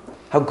calm,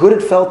 how good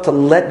it felt to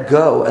let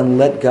go and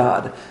let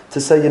God,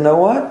 to say, you know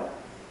what?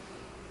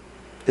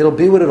 It'll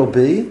be what it'll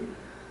be.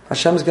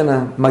 Hashem's going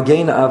to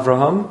magain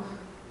Avraham.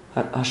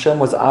 Hashem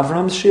was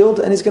Avraham's shield,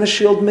 and He's going to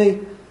shield me.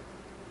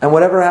 And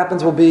whatever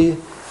happens will be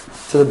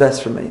to the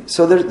best for me.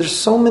 So there's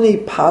so many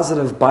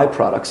positive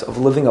byproducts of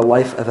living a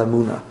life of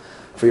emunah.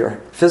 For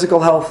your physical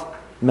health,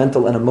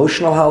 mental and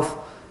emotional health,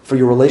 for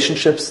your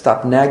relationships,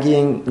 stop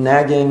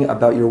nagging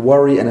about your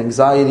worry and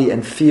anxiety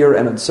and fear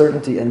and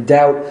uncertainty and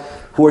doubt.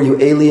 Who are you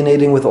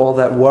alienating with all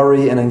that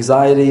worry and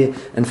anxiety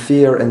and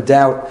fear and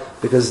doubt?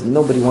 Because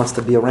nobody wants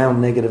to be around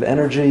negative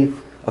energy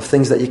of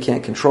things that you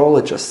can't control.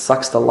 It just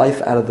sucks the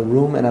life out of the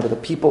room and out of the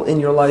people in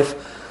your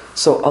life.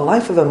 So a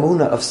life of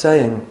emunah, of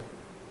saying,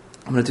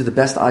 I'm going to do the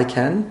best I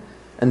can,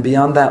 and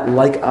beyond that,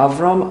 like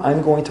Avram,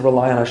 I'm going to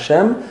rely on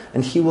Hashem,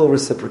 and He will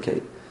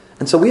reciprocate.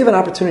 And so we have an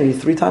opportunity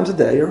 3 times a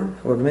day, or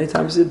however many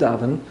times you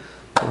daven,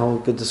 a whole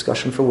good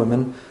discussion for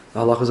women,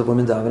 the halachas of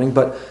women davening,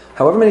 but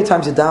however many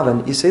times you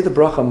daven, you say the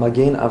bracha,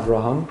 Magain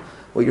Avraham.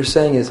 What you're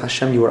saying is,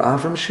 Hashem, you are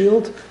Avram's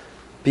shield,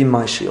 be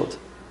my shield.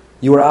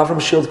 You are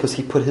Avram's shield because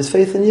he put his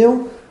faith in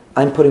you,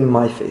 I'm putting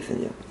my faith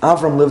in you.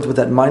 Avram lived with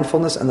that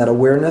mindfulness and that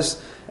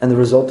awareness and the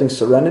resulting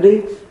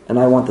serenity, and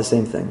I want the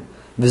same thing.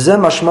 V'zeh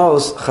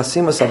mashmaos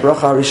chasimas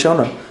habracha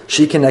harishona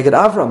shekeneged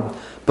Avram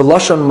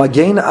b'lashon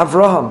Magain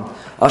Avraham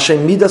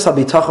ashem midas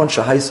habitachon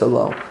shahaysa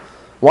lo.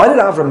 Why did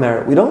Avram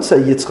merit? We don't say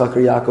Yitzchak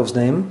or Yaakov's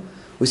name.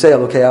 We say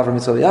Elokei Avram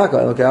Yitzchak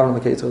Yaakov, Elokei Avram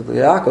Elokei Yitzchak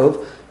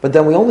Yaakov, but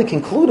then we only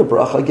conclude a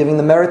bracha giving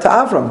the merit to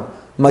Avram.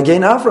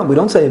 Magain Avram. We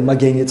don't say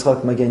Magain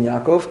Yitzchak, Magain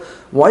Yaakov.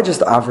 Why just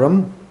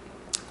Avram?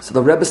 So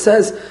the Rebbe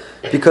says,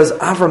 because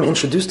Avram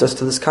introduced us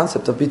to this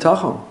concept of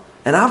bitachon.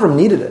 And Avram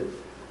needed it.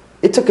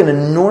 It took an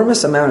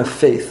enormous amount of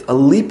faith, a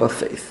leap of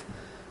faith,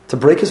 to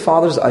break his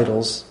father's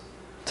idols,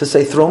 to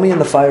say, throw me in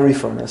the fiery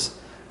furnace,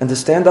 and to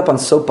stand up on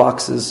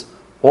soapboxes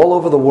all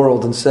over the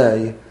world and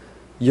say,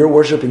 you're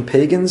worshiping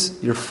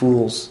pagans, you're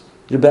fools.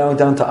 You're bowing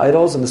down to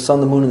idols and the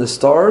sun, the moon, and the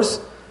stars,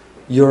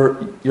 you're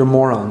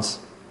morons.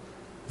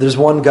 There's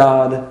one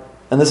God,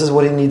 and this is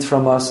what He needs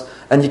from us.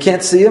 And you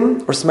can't see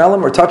Him, or smell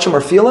Him, or touch Him,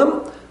 or feel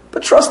Him,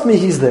 but trust me,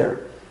 He's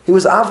there. He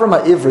was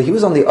Avram HaIvri. He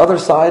was on the other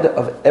side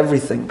of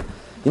everything.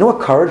 You know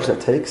what courage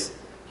that takes?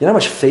 You know how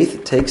much faith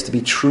it takes to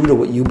be true to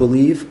what you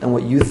believe and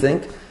what you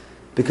think?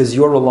 Because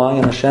you're relying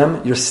on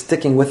Hashem, you're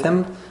sticking with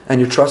Him,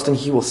 and you're trusting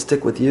He will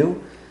stick with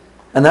you.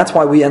 And that's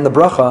why we end the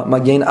bracha,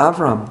 Magen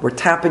Avram. We're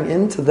tapping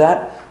into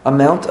that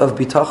amount of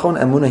bitachon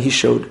emunah He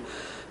showed.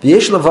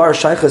 V'yesh levar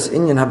shaychas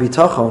inyan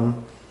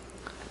habitachon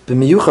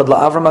b'miyuchad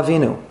la'Avram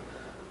Avinu.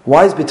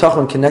 Why is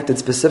bitachon connected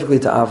specifically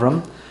to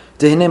Avram?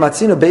 Dehinei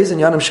matzino beis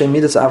inyanim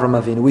she'midas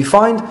Avram Avinu. We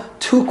find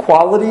two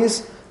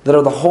qualities that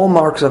are the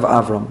hallmarks of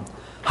Avram.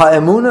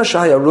 Ha'emunah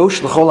shahaya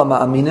rosh l'chol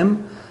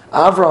ha'ma'aminim.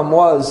 Avram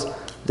was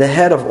the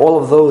head of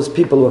all of those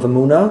people who have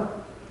emunah.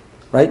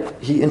 Right?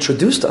 He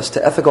introduced us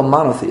to ethical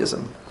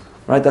monotheism.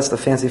 Right? That's the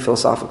fancy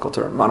philosophical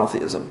term,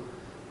 monotheism.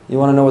 You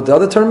want to know what the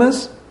other term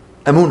is?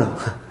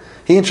 Emunah.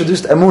 He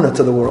introduced emunah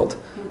to the world.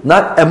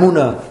 Not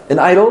emunah in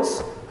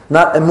idols,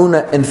 not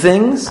emunah in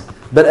things,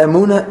 but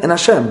emunah in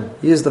Hashem.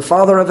 He is the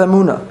father of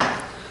emunah.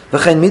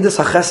 V'chein midas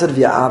hachesed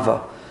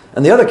v'ya'ava.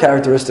 And the other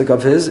characteristic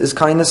of his is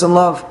kindness and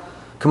love.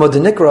 Kamo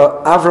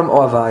denikra Avram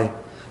Oavai.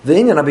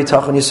 V'inyan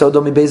habitachon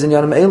yisodo mibeis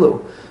inyanim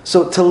elu.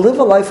 So to live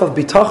a life of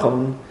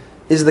bitachon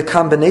is the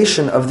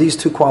combination of these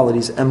two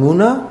qualities,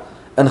 emunah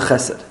and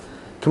chesed.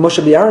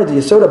 Anochi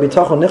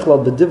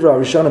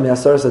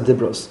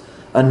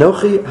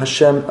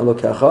Hashem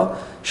Elokecha,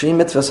 she'i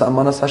mitzvahs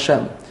ha'amanas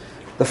Hashem.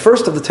 The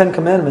first of the 10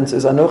 commandments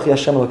is Anochi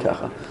Hashem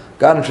Elokecha.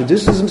 God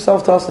introduces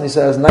Himself to us and He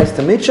says, nice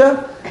to meet you.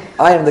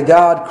 I am the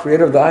God,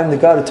 I am the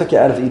God who took you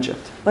out of Egypt.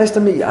 Nice to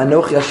meet you.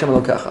 Anochi Hashem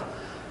Elokecha.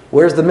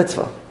 Where's the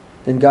mitzvah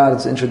in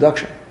God's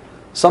introduction?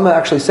 Some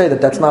actually say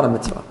that that's not a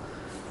mitzvah.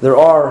 There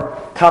are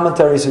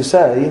commentaries who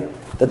say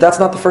that that's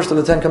not the first of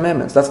the 10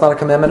 commandments. That's not a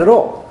commandment at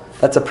all.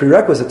 That's a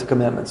prerequisite to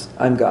commandments.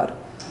 I'm God.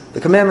 The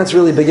commandments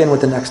really begin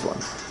with the next one.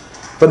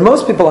 But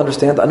most people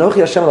understand Anochi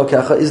Hashem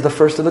Elokecha is the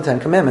first of the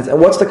 10 commandments. And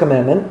what's the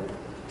commandment?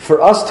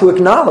 For us to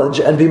acknowledge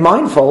and be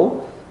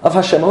mindful of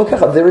Hashem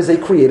Elokecha. There is a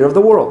creator of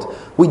the world.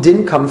 We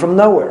didn't come from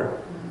nowhere.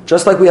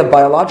 Just like we have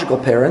biological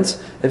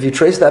parents, if you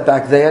trace that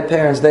back, they had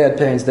parents, they had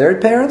parents, they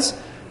had parents,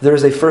 there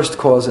is a first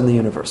cause in the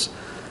universe.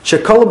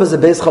 Shekol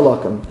b'zebeis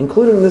chalakim.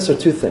 Included in this are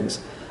two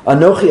things.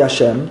 Anochi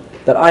Hashem,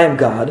 that I am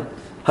God.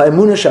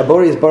 Ha'emunah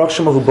shabori is baruch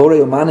shemahu borei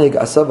umanig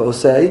asav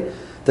osei,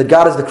 that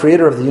God is the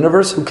creator of the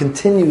universe who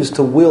continues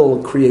to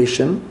will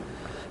creation.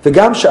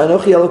 V'gam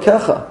she'anochi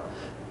Elokecha.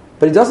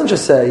 But He doesn't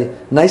just say,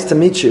 nice to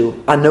meet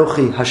you,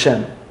 Anochi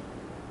Hashem.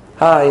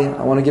 Hi,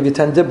 I want to give you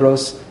 10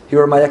 dibros.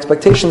 Here are my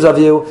expectations of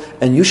you,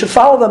 and you should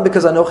follow them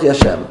because Anochi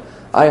Hashem.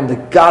 I am the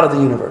God of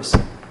the universe.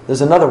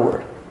 There's another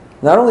word.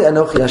 Not only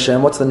Anochi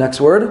Hashem, what's the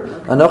next word?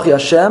 Anochi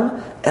Hashem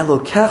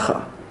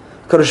Elokecha.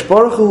 Kadosh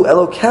Baruch Hu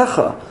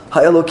Elokecha.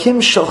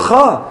 Ha'elokim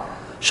shalcha.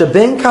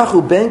 Sheben kach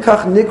uben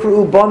kach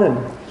nikru banim.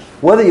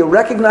 Whether you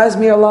recognize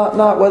me or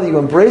not, whether you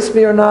embrace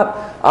me or not,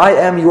 I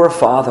am your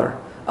Father.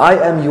 I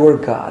am your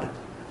God.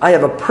 I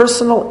have a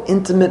personal,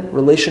 intimate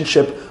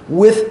relationship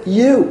with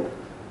you.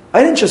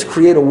 I didn't just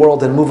create a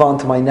world and move on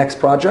to my next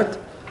project.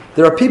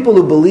 There are people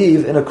who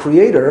believe in a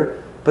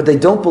creator, but they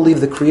don't believe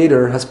the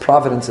creator has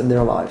providence in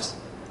their lives.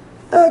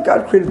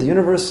 God created the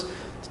universe.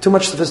 It's too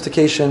much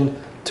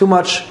sophistication, too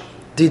much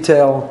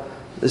detail.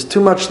 There's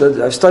too much.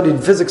 I've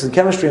studied physics and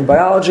chemistry and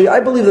biology.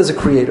 I believe there's a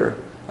creator.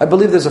 I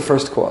believe there's a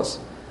first cause.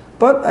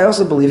 But I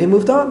also believe He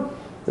moved on.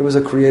 There was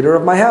a creator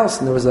of my house,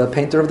 and there was a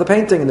painter of the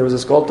painting, and there was a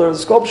sculptor of the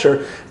sculpture,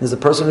 and there's a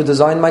person who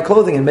designed my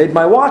clothing and made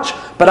my watch.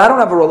 But I don't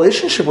have a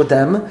relationship with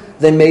them.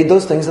 They made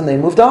those things and they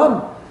moved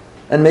on.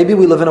 And maybe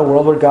we live in a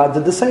world where God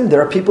did the same.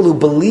 There are people who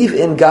believe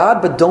in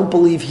God but don't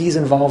believe He's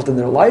involved in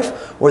their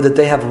life or that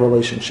they have a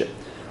relationship.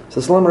 So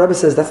Slomo Rebbe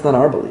says that's not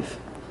our belief.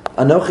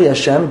 Anochi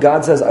Hashem,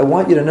 God says, I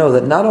want you to know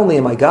that not only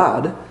am I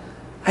God,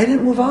 I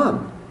didn't move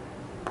on.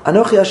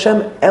 Anochi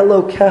Hashem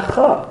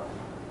Elokecha.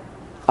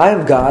 I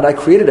am God, I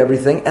created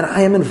everything, and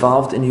I am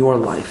involved in your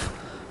life.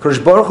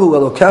 Kadosh Baruch Hu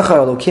Elokecha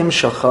Elokim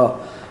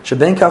Shalcha.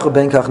 Sheben kach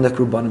uben kach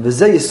nikru banim.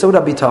 V'zeh yesod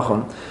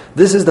habitachon.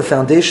 This is the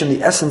foundation,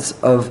 the essence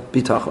of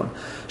bitachon.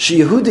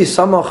 Sheyehudi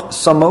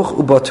samoch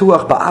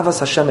ubatuach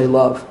ba'avas Hashem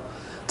elav.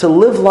 To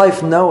live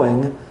life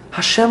knowing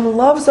Hashem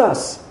loves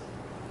us.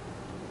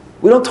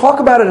 We don't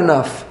talk about it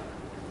enough.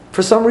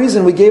 For some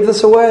reason, we gave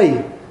this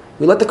away.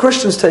 We let the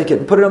Christians take it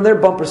and put it on their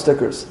bumper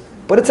stickers.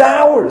 But it's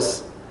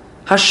ours.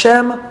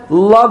 Hashem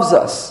loves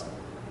us.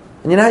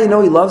 And you know how you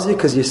know He loves you?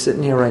 Because you're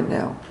sitting here right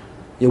now.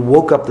 You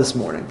woke up this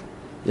morning.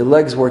 Your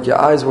legs work, your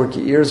eyes work,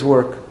 your ears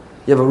work.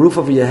 You have a roof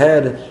over your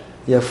head.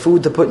 You have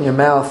food to put in your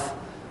mouth.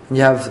 And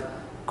you have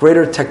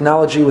greater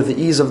technology with the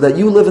ease of that.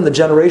 You live in the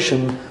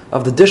generation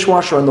of the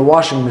dishwasher and the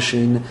washing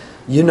machine.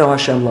 You know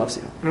Hashem loves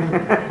you.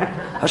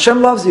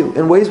 Hashem loves you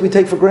in ways we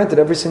take for granted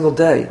every single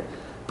day.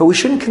 But we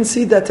shouldn't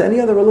concede that to any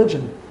other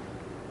religion.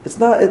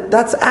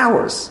 That's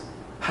ours.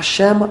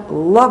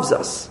 Hashem loves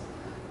us.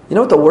 You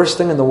know what the worst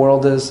thing in the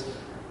world is?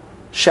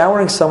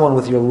 Showering someone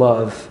with your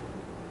love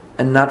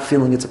and not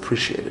feeling it's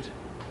appreciated.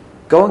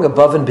 Going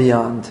above and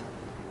beyond,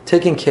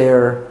 taking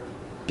care,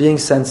 being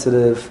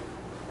sensitive,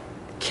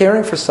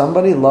 caring for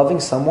somebody,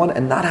 loving someone,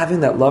 and not having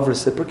that love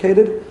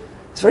reciprocated,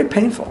 it's very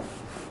painful.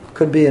 It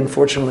could be,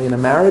 unfortunately, in a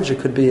marriage. It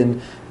could be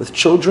with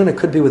children. It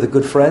could be with a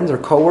good friend or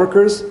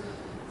coworkers.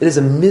 It is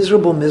a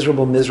miserable,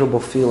 miserable, miserable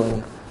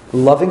feeling,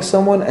 loving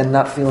someone and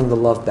not feeling the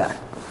love back.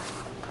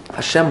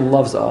 Hashem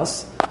loves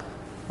us,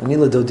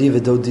 Anila dodi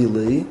v'dodi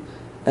li,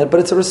 but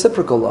it's a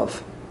reciprocal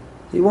love.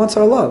 He wants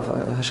our love.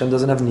 Hashem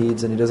doesn't have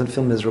needs and He doesn't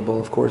feel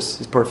miserable. Of course,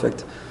 He's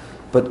perfect.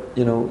 But,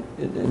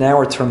 in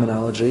our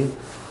terminology,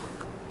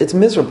 it's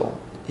miserable.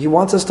 He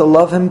wants us to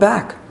love Him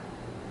back.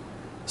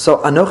 So,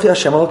 Anochi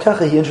Hashem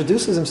Elokecha, He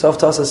introduces Himself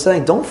to us as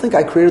saying, don't think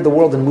I created the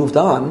world and moved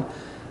on.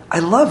 I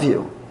love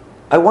you.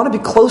 I want to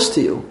be close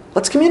to you.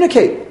 Let's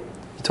communicate.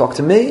 You talk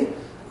to me,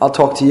 I'll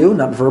talk to you,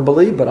 not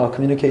verbally, but I'll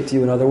communicate to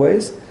you in other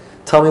ways.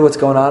 Tell me what's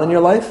going on in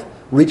your life.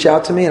 Reach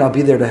out to me and I'll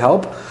be there to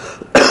help.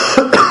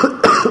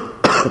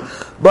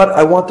 But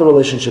I want the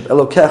relationship.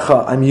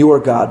 Elokecha, I'm your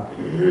God.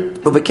 You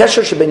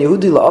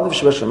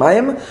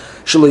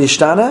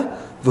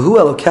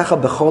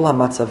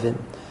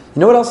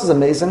know what else is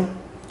amazing?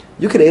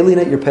 You could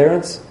alienate your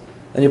parents,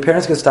 and your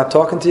parents could stop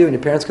talking to you, and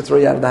your parents could throw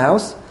you out of the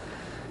house.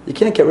 You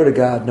can't get rid of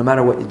God no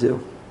matter what you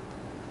do.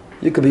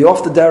 You could be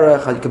off the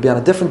derech, you could be on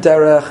a different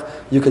derech,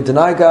 you could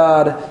deny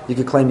God, you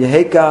could claim you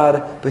hate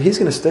God, but He's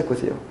going to stick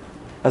with you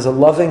as a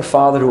loving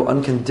Father who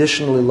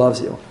unconditionally loves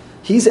you.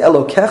 He's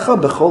Elokecha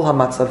b'chol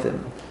hamatzavim.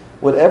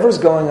 Whatever's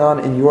going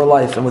on in your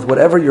life and with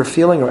whatever your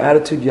feeling or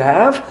attitude you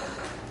have,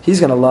 He's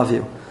going to love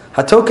you.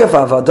 So,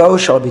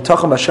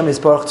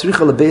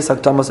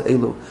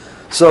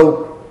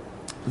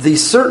 the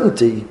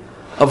certainty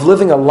of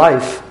living a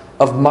life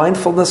of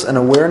mindfulness and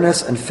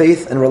awareness and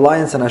faith and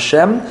reliance on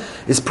Hashem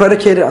is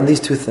predicated on these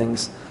two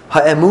things.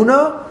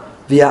 Ha'emuna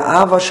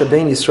v'ha'ava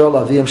shebein Yisrael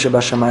aviyim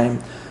shebashamayim.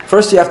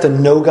 First you have to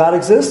know God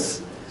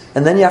exists,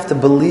 and then you have to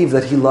believe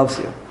that He loves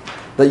you,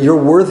 that you're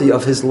worthy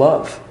of His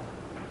love,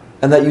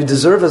 and that you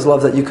deserve His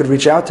love, that you could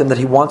reach out to Him, that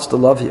He wants to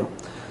love you.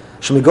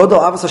 So, Magia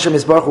l'shleimus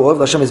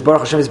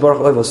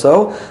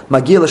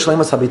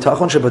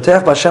habitachon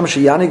shebotech b'Hashem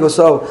sheyanig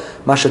oso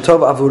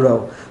mashetov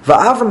avuro.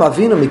 Va'Avram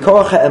Avinu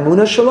mikoach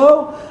ha'emuna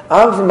shelo,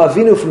 Avram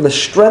Avinu from the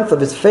strength of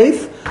his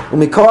faith,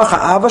 u'mikoach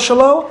ha'ava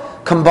shelo,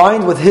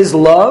 combined with his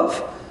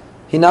love,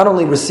 he not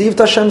only received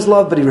Hashem's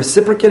love, but he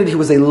reciprocated. He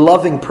was a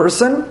loving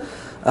person.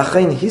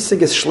 Achein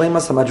hisigis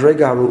shleimus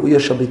hamadrega haru'uya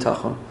shel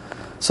bitachon.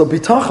 So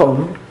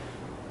bitachon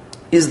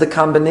is the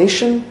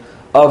combination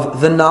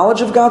of the knowledge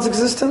of God's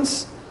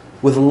existence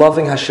with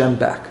loving Hashem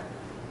back.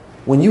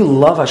 When you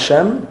love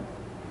Hashem,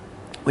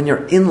 when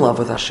you're in love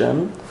with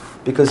Hashem,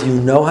 because you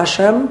know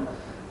Hashem,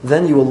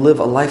 then you will live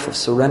a life of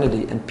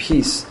serenity and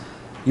peace.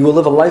 You will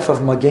live a life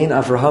of Magen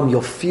Avraham.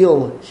 You'll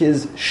feel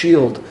His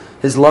shield,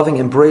 His loving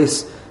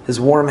embrace, His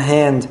warm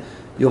hand.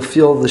 You'll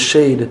feel the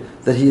shade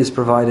that He is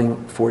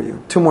providing for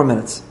you. 2 more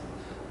minutes, and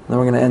then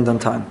we're going to end on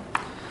time.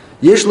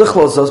 Yesh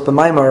lichlos zos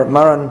b'maymar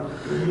maran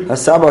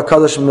Saba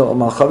Kadosh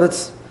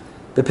Malchavitz.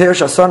 The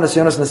Perish Asar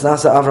Nesyonos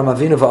Nesnasa Avram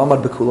Avinu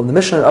va'amad bekulam. The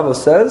Mishnah of Avos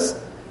says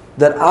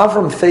that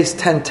Avram faced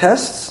 10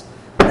 tests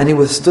and he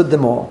withstood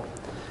them all.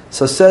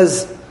 So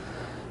says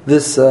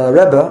this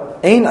Rebbe,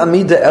 Ein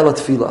amida el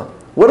tefillah.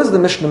 What does the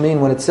Mishnah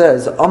mean when it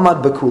says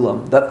amad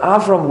bekulam? That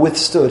Avram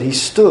withstood. He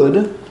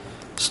stood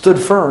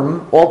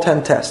firm all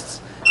 10 tests.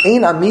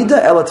 Ein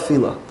amida el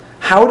tefillah.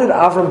 How did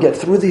Avram get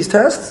through these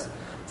tests?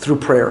 Through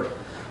prayer.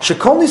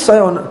 Shekol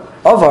nisayon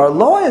avar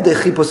lo ayadei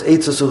chipos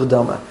eitzos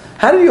uchadama.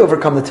 How did you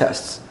overcome the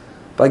tests?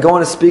 By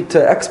going to speak to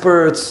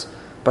experts,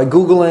 by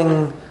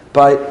Googling,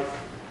 by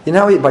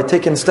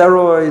taking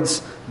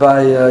steroids,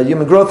 by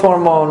human growth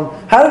hormone.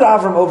 How did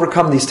Avram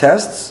overcome these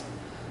tests?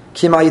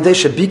 Because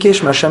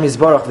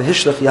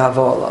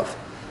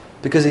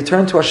he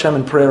turned to Hashem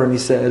in prayer and he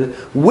said,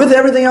 with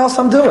everything else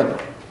I'm doing,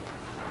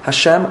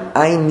 Hashem,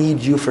 I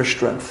need you for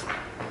strength.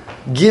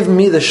 Give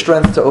me the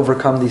strength to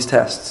overcome these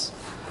tests.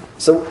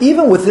 So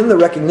even within the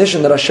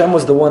recognition that Hashem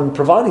was the one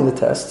providing the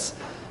tests,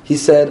 he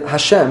said,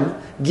 Hashem,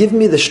 give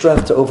me the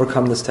strength to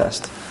overcome this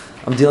test.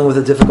 I'm dealing with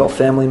a difficult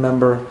family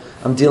member.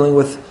 I'm dealing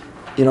with,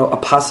 a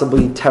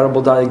possibly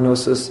terrible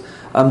diagnosis.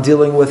 I'm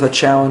dealing with a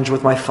challenge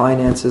with my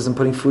finances and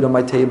putting food on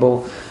my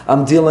table.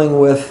 I'm dealing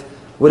with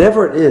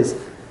whatever it is.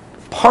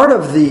 Part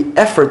of the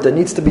effort that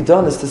needs to be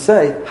done is to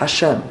say,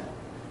 Hashem.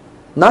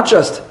 Not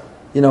just,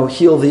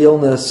 heal the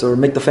illness or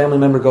make the family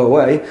member go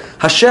away.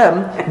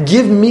 Hashem,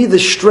 give me the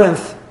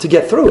strength to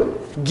get through it.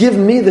 Give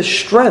me the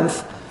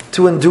strength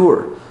to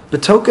endure.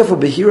 B'tokef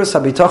u'behiras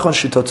habitachon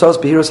shitotzos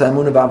behiras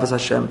ha'emunah b'avas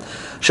Hashem.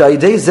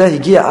 Sha'idei zeh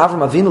higia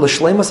Avram Avinu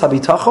l'shleimas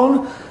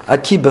habitachon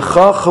aki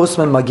b'cha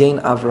chosmen magen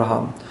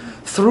Avraham.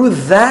 Through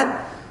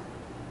that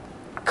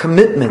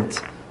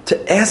commitment to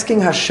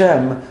asking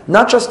Hashem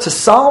not just to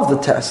solve the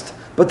test,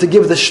 but to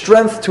give the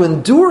strength to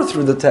endure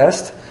through the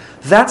test,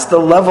 that's the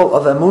level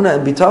of emunah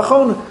and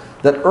bitachon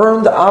that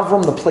earned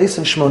Avram the place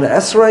in Shemona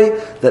Esrei,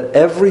 that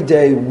every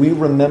day we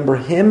remember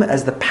him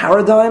as the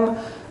paradigm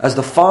as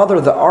the father,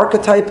 the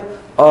archetype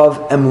of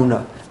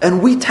Emunah.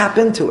 And we tap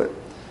into it.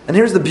 And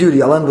here's the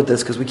beauty. I'll end with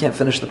this because we can't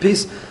finish the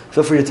piece.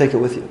 Feel free to take it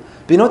with you.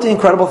 But you know what the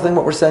incredible thing,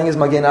 what we're saying is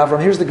Magen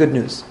Avram? Here's the good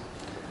news.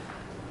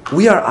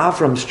 We are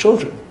Avram's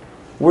children.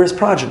 We're his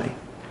progeny.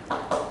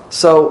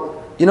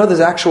 So, you know, there's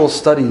actual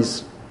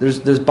studies.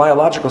 There's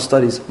biological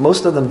studies.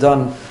 Most of them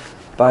done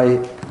by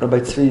Rabbi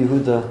Tzvi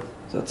Yehuda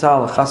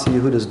Zatzal, Chassi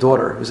Yehuda's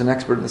daughter, who's an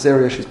expert in this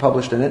area. She's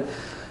published in it.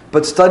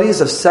 But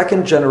studies of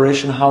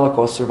second-generation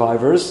Holocaust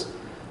survivors,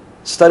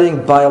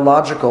 studying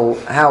biological,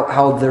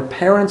 how their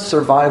parents'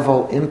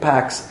 survival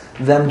impacts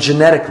them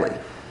genetically.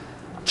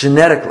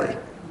 Genetically.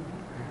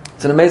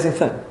 It's an amazing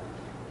thing.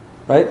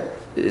 Right?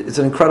 It's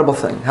an incredible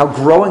thing. How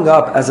growing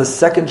up as a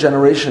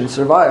second-generation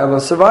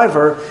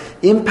survivor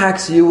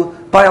impacts you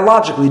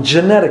biologically,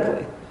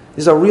 genetically.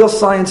 These are real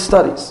science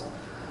studies.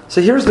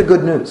 So here's the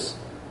good news.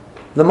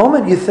 The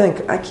moment you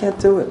think, I can't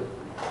do it.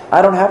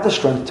 I don't have the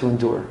strength to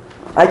endure.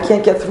 I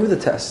can't get through the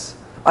tests.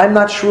 I'm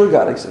not sure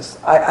God exists.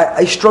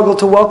 I struggle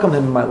to welcome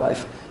Him in my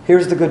life.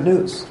 Here's the good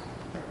news.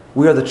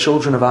 We are the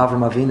children of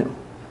Avram Avinu.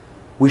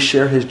 We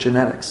share His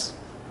genetics.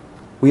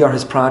 We are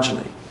His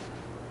progeny.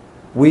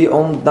 We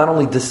not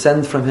only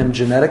descend from Him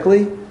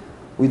genetically,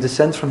 we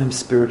descend from Him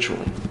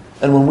spiritually.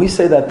 And when we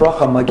say that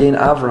bracha, Magen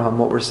Avraham,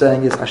 what we're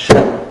saying is,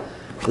 Hashem,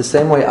 the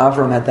same way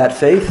Avram had that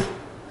faith,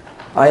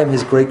 I am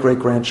his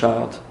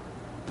great-great-grandchild.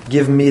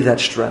 Give me that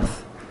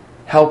strength.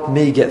 Help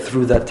me get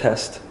through that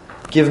test.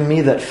 Give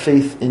me that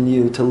faith in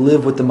you to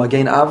live with the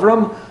Magen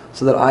Avram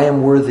so that I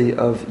am worthy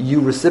of you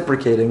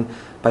reciprocating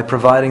by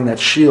providing that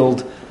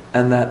shield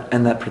and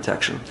that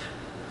protection.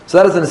 So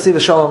that is the Nesiv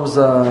Shalom's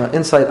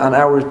insight on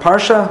our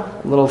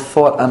Parsha, a little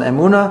thought on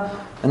Emunah,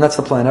 and that's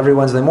the plan. Every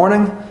Wednesday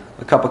morning,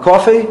 a cup of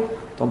coffee.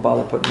 Don't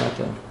bother putting that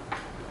down.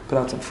 Put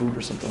out some food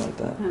or something like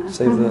that.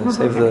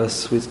 Save the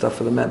sweet stuff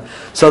for the men.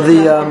 So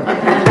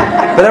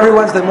but every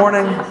Wednesday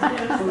morning,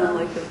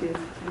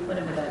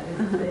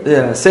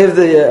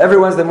 every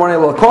Wednesday morning a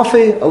little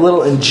coffee, a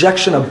little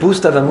injection, a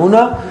boost of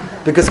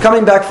Emunah, because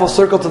coming back full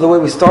circle to the way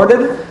we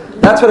started,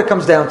 that's what it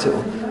comes down to.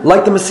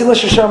 Like the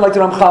Mesilas Yesharim, like the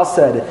Ramchal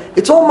said,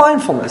 it's all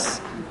mindfulness.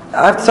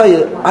 I have to tell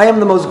you, I am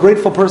the most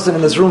grateful person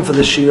in this room for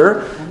this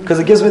year because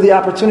it gives me the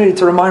opportunity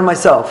to remind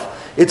myself.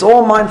 It's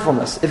all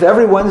mindfulness. If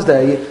every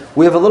Wednesday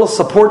we have a little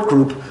support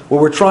group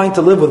where we're trying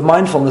to live with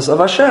mindfulness of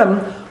Hashem,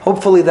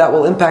 hopefully that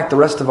will impact the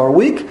rest of our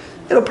week.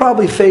 It'll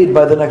probably fade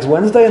by the next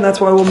Wednesday, and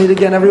that's why we'll meet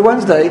again every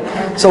Wednesday.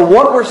 So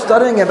what we're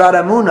studying about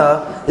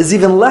Emunah is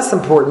even less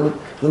important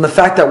than the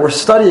fact that we're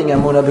studying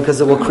Emunah because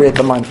it will create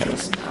the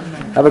mindfulness.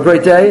 Have a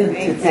great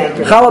day.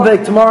 Challah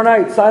Bake tomorrow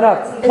night. Sign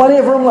up. Plenty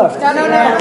of room left. No.